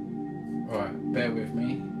 Alright, bear with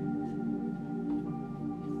me.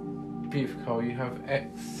 Beautiful Cole, you have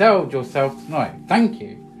excelled yourself tonight. Thank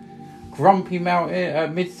you. Grumpy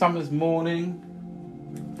Mountain, Midsummer's Morning.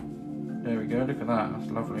 There we go, look at that.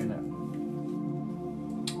 That's lovely, isn't it?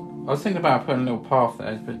 I was thinking about putting a little path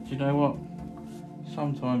there, but do you know what?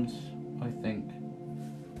 Sometimes I think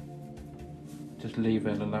just leave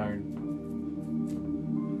it alone.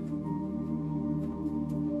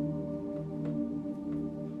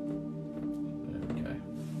 There we go.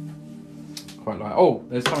 Quite like. Oh,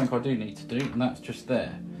 there's something I do need to do, and that's just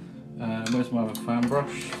there. Where's my other fan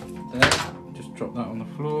brush? There. Just drop that on the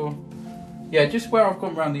floor. Yeah, just where I've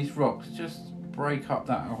gone around these rocks, just break up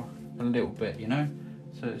that a little bit, you know.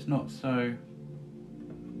 so it's not so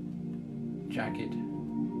jagged.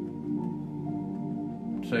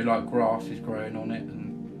 So like grass is growing on it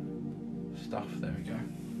and stuff. There we go.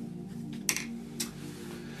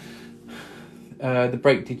 The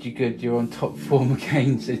break did you good. You're on top form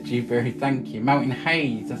again, said Dewberry. Thank you. Mountain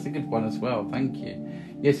Haze, that's a good one as well. Thank you.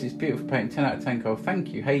 Yes, it's beautiful painting. 10 out of 10 Cole. Thank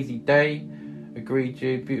you. Hazy Day. Agreed,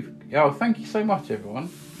 Jude. Beautiful. Oh, thank you so much, everyone.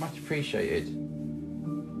 Much appreciated.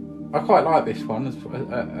 I quite like this one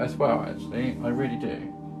as well, actually. I really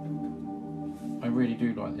do. I really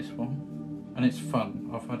do like this one. And it's fun.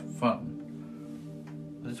 I've had fun.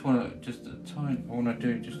 I just want to do just a tiny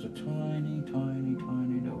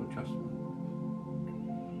little adjustment.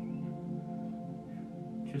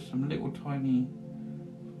 Just some little tiny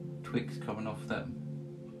twigs coming off them.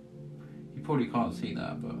 You probably can't see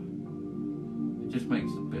that, but it just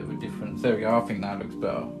makes a bit of a difference. There we go. I think that looks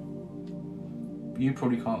better. You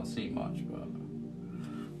probably can't see much, but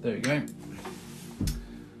there we go.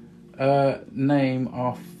 Name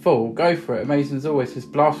are full. Go for it. Amazing as always. Says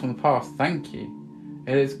Blast from the Past. Thank you.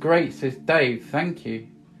 It is great. Says Dave. Thank you.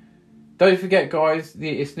 Don't forget, guys,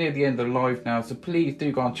 it's near the end of the live now, so please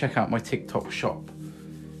do go and check out my TikTok shop.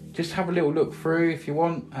 Just have a little look through if you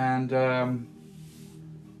want, and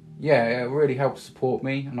yeah, it really helps support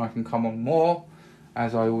me, and I can come on more,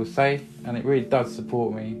 as I always say, and it really does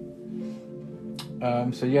support me.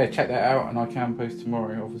 So yeah, check that out, and I can post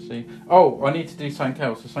tomorrow, obviously. Oh, I need to do something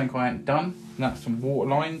else, so something I ain't done, and that's some water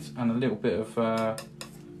lines and a little bit of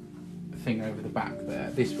thing over the back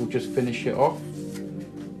there. This will just finish it off.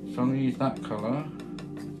 So I'm going to use that colour.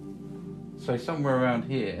 So somewhere around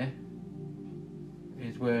here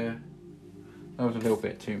is where, that was a little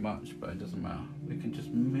bit too much, but it doesn't matter. We can just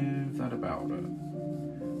move that about.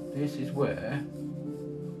 This is where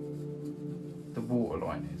the water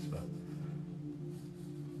line is. Look.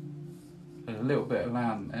 There's a little bit of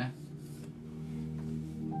land there.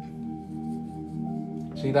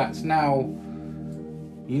 See, that's now,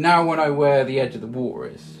 you now want to know where the edge of the water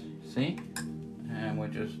is. See? And we'll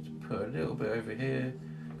just put a little bit over here.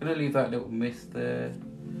 I'm going to leave that little mist there.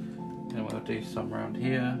 And we'll do some around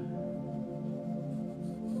here.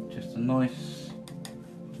 Just a nice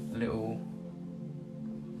little,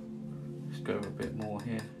 let's go a bit more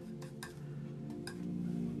here.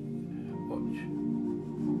 Watch.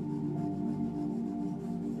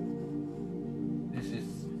 This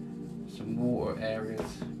is some water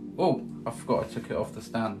areas. Oh, I forgot I took it off the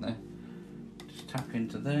stand there. Just tap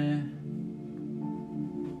into there.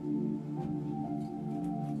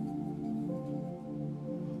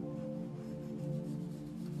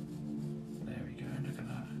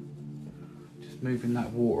 Moving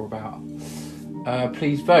that water about.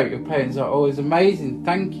 Please vote. Your paintings are always amazing.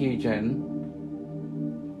 Thank you, Jen.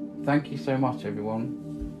 Thank you so much, everyone.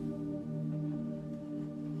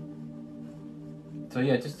 So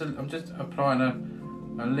yeah, I'm just applying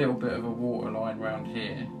a little bit of a water line around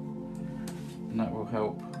here, and that will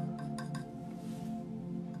help.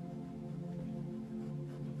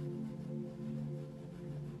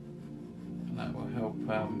 And that will help.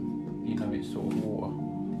 You know, it's sort of water.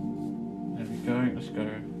 There we go, let's go.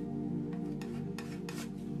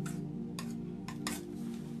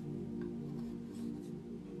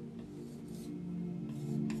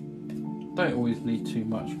 Don't always need too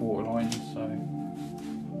much water lines, so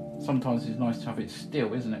sometimes it's nice to have it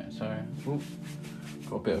still, isn't it? So, oops,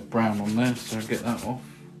 got a bit of brown on there, so I'll get that off.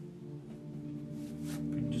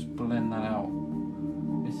 We can just blend that out.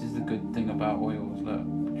 This is the good thing about oils, look.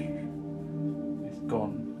 It's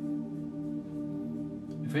gone.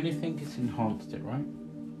 If anything, it's enhanced it, right?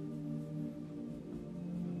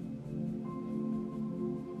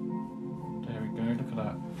 There we go, look at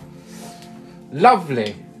that.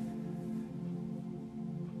 Lovely!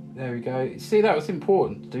 There we go. See, that was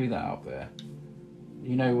important to do that up there.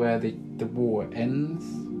 You know where the water ends?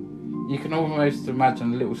 You can almost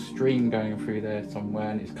imagine a little stream going through there somewhere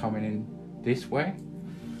and it's coming in this way.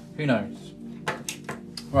 Who knows?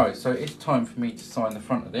 Right, so it's time for me to sign the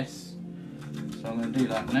front of this. So I'm going to do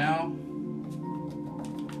that now,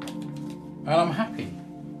 and I'm happy.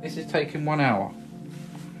 This is taking 1 hour.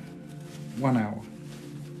 1 hour.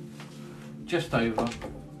 Just over,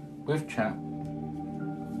 with chat.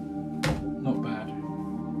 Not bad.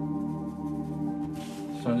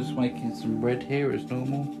 So I'm just making some red here as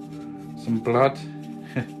normal. Some blood.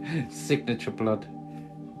 Signature blood.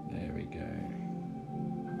 There we go.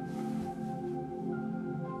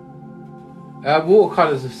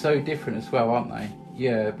 Watercolours are so different as well, aren't they?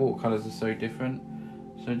 Yeah, watercolours are so different.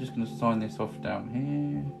 So I'm just going to sign this off down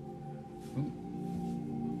here. Ooh.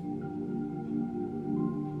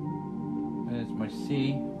 There's my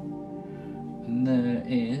C. And And there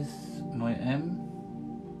is my M.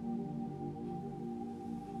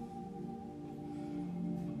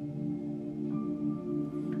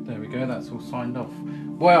 There we go, that's all signed off.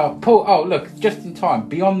 Well, Paul, oh look, just in time,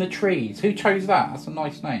 Beyond the Trees. Who chose that? That's a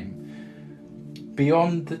nice name.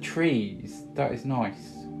 Beyond the Trees. That is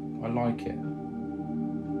nice. I like it.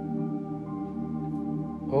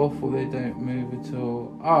 Awful they don't move at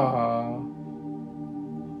all. Ah.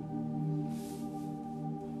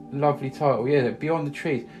 Lovely title. Yeah, Beyond the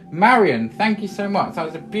Trees. Marion, thank you so much. That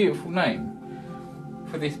was a beautiful name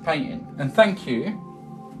for this painting. And thank you,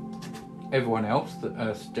 everyone else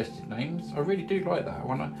that suggested names. I really do like that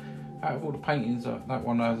one. Out of all the paintings, that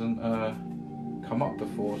one hasn't come up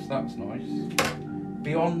before, so that's nice.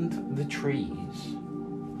 Beyond the Trees.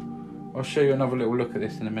 I'll show you another little look at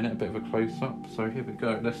this in a minute, a bit of a close-up. So here we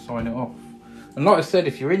go, let's sign it off. And like I said,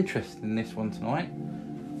 if you're interested in this one tonight,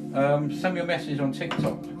 send me a message on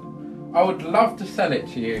TikTok. I would love to sell it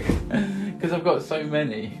to you, because I've got so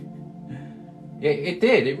many. It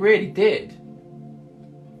did, it really did.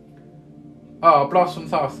 Oh, Blast from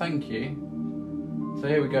the Past, thank you. So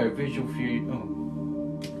here we go, Visualfusions.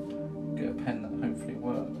 Oh, get a pen that hopefully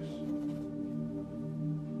works.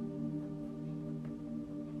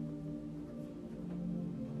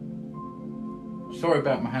 Sorry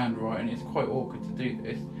about my handwriting, it's quite awkward to do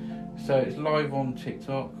this. So it's live on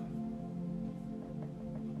TikTok.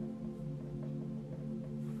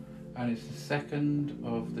 And it's the 2nd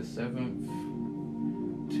of the 7th,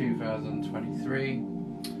 2023.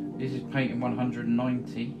 This is painting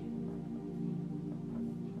 190.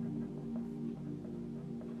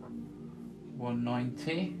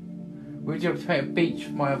 190. Would you have to paint a beach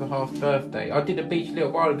for my other half's birthday? I did a beach a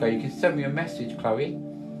little while ago. You can send me a message, Chloe.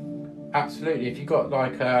 Absolutely. If you've got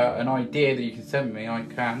like an idea that you can send me, I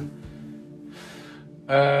can.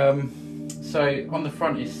 So on the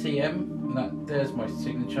front is CM, and there's my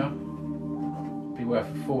signature. Be worth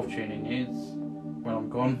a fortune in years when I'm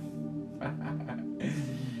gone.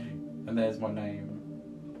 And there's my name.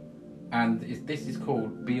 And this is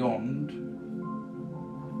called Beyond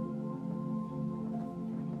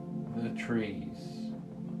the Trees.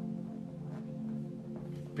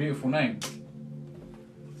 Beautiful name.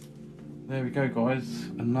 There we go, guys.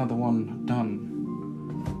 Another one done.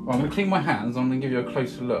 Well, I'm going to clean my hands. I'm going to give you a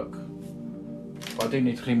closer look. But I do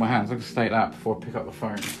need to clean my hands. I'm going to state that before I pick up the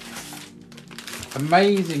phone.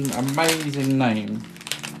 Amazing, amazing name.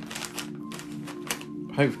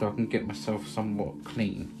 Hopefully I can get myself somewhat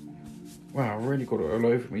clean. Wow, I really got it all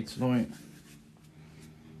over me tonight.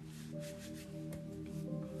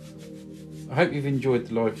 I hope you've enjoyed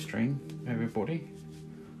the live stream, everybody.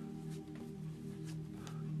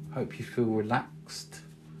 Hope you feel relaxed.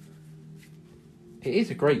 It is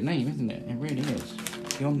a great name, isn't it? It really is.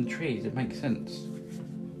 Beyond the Trees, it makes sense.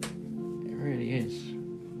 It really is.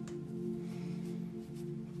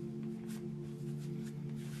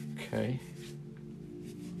 Okay.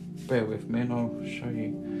 Bear with me and I'll show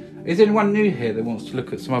you. Is anyone new here that wants to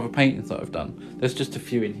look at some other paintings that I've done? There's just a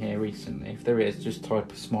few in here recently. If there is, just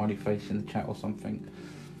type a smiley face in the chat or something.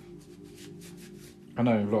 I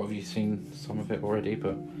know a lot of you have seen some of it already,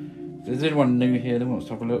 but if there's anyone new here that wants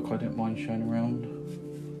to have a look, I don't mind showing around.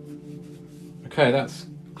 Okay, that's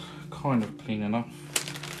kind of clean enough.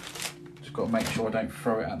 Just got to make sure I don't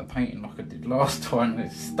throw it at the painting like I did last time and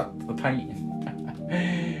it stuck to the painting.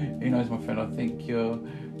 Who knows, my friend? I think you're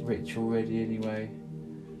rich already anyway.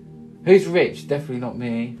 Who's rich? Definitely not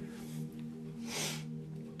me.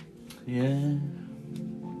 Yeah.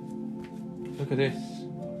 Look at this.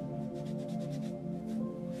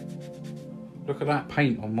 Look at that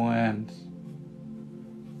paint on my hands.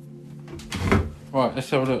 Right, let's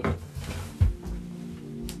have a look.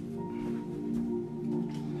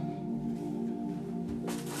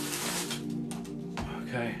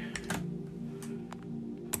 Okay.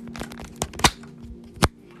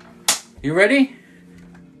 You ready?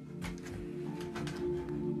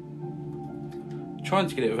 I'm trying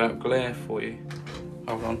to get it without glare for you.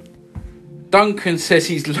 Hold on. Duncan says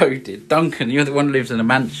he's loaded. Duncan, you're the one who lives in a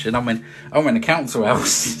mansion. I'm in a council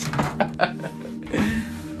house.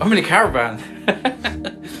 I'm in a caravan.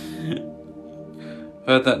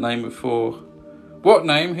 Heard that name before. What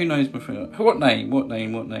name? Who knows before? What name? What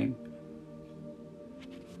name? What name?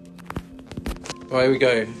 Right, here we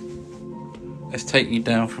go. Let's take you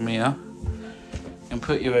down from here and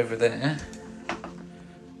put you over there.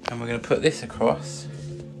 And we're going to put this across.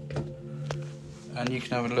 And you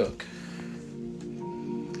can have a look.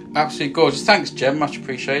 Absolutely gorgeous. Thanks, Jem. Much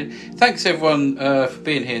appreciated. Thanks, everyone, for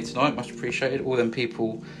being here tonight. Much appreciated. All them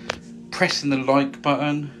people pressing the like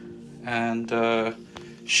button and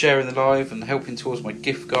sharing the live and helping towards my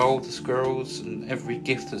gift goal, the squirrels, and every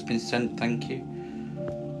gift that's been sent. Thank you.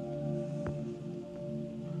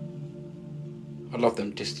 I love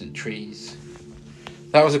them distant trees.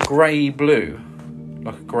 That was a grey blue,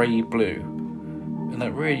 like a grey blue, and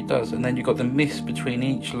that really does. And then you've got the mist between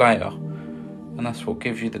each layer, and that's what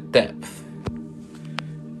gives you the depth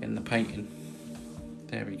in the painting.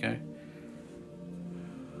 There we go.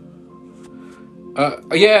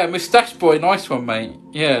 Yeah, Moustache Boy, nice one, mate.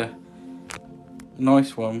 Yeah,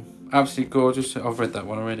 nice one. Absolutely gorgeous. I've read that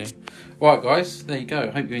one already. Right, guys, there you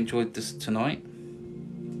go. Hope you enjoyed this tonight.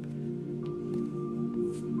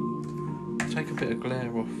 Take a bit of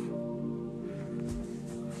glare off.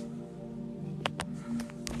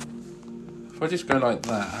 If I just go like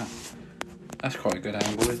that, that's quite a good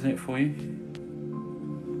angle, isn't it, for you?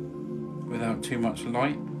 Without too much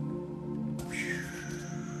light.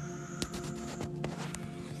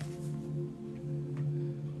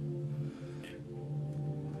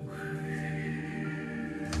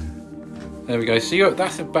 There we go. So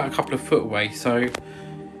that's about a couple of foot away. So,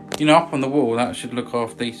 you know, up on the wall, that should look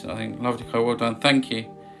half decent, I think. Lovely colour, well done. Thank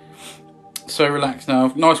you. So relaxed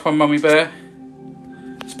now. Nice one, Mummy Bear.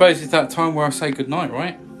 I suppose it's that time where I say goodnight,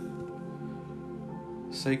 right?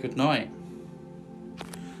 Say goodnight.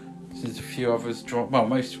 There's a few others dry. Well,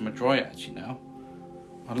 most of them are dry actually now.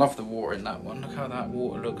 I love the water in that one. Look how that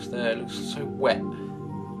water looks there. It looks so wet.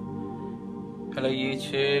 Hello,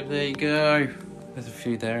 YouTube. There you go. There's a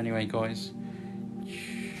few there anyway, guys.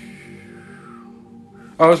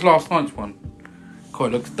 Oh, it was last night's one. God,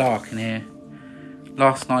 it looks dark in here.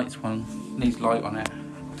 Last night's one needs light on it.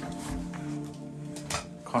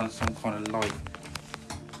 Some kind of light.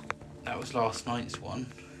 That was last night's one.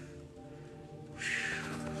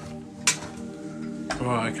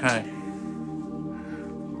 Right, okay.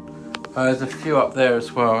 There's a few up there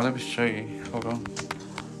as well. Let me show you. Hold on.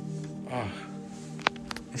 Oh,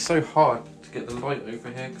 it's so hard to get the light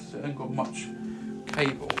over here because it ain't got much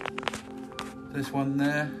cable. There's one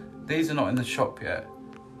there. These are not in the shop yet.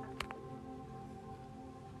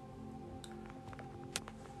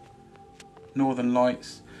 Northern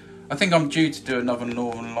Lights. I think I'm due to do another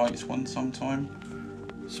Northern Lights one sometime.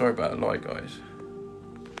 Sorry about the light, guys.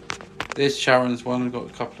 There's Sharon's one. I've got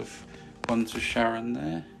a couple of ones with Sharon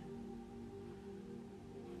there.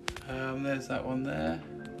 There's that one there.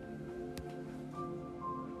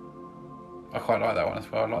 I quite like that one as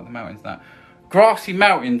well. I like the mountains now. Grassy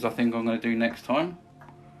Mountains, I think I'm going to do next time.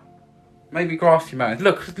 Maybe Grassy Mountains.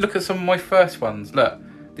 Look at some of my first ones. Look,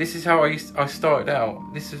 this is how I started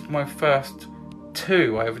out. This is my first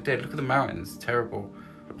two I ever did. Look at the mountains. Terrible.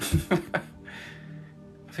 I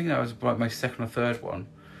think that was like my second or third one.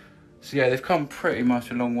 So yeah, they've come pretty much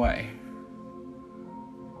a long way.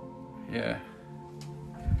 Yeah.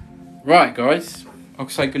 Right, guys. I'll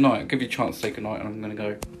say goodnight. I'll give you a chance to say goodnight and I'm going to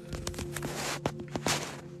go.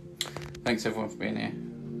 Thanks everyone for being here.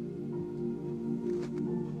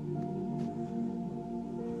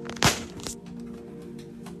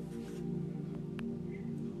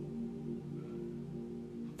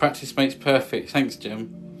 Practice makes perfect. Thanks,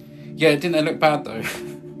 Jim. Yeah, didn't they look bad though?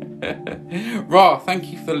 Ra,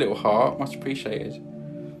 thank you for the little heart. Much appreciated.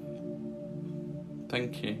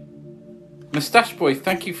 Thank you. Moustache Boy,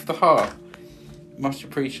 thank you for the heart. Much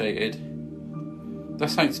appreciated.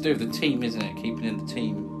 That's something to do with the team, isn't it? Keeping in the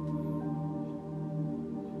team.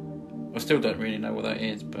 I still don't really know what that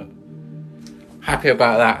is, but happy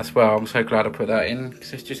about that as well. I'm so glad I put that in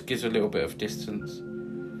because it just gives a little bit of distance.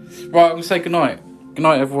 Right, I'm going to say goodnight. Good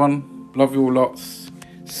night, everyone. Love you all lots.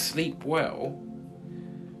 Sleep well.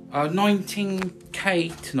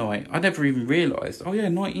 19k tonight. I never even realised. Oh yeah,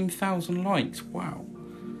 19,000 likes. Wow.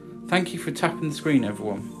 Thank you for tapping the screen,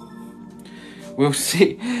 everyone. We'll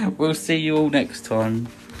see you all next time.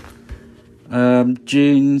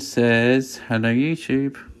 June says, hello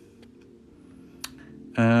YouTube.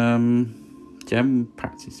 Gem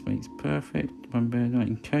practice makes perfect.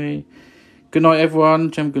 19k. Good night,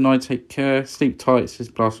 everyone. Gem, good night. Take care. Sleep tight, says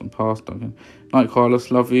Blast from Past, Duncan. Night,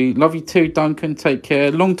 Carlos. Love you. Love you too, Duncan. Take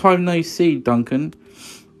care. Long time no see, Duncan.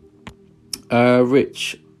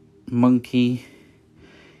 Rich Monkey.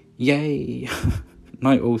 Yay.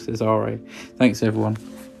 Night all, says RA. Thanks, everyone.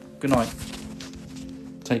 Good night.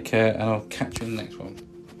 Take care, and I'll catch you in the next one.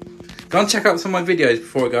 Go and check out some of my videos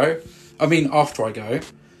before I go. I mean, after I go.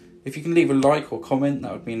 If you can leave a like or comment,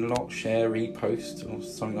 that would mean a lot. Share, repost, or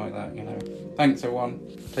something like that, you know. Thanks, everyone.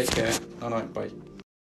 Take care. Night, bye.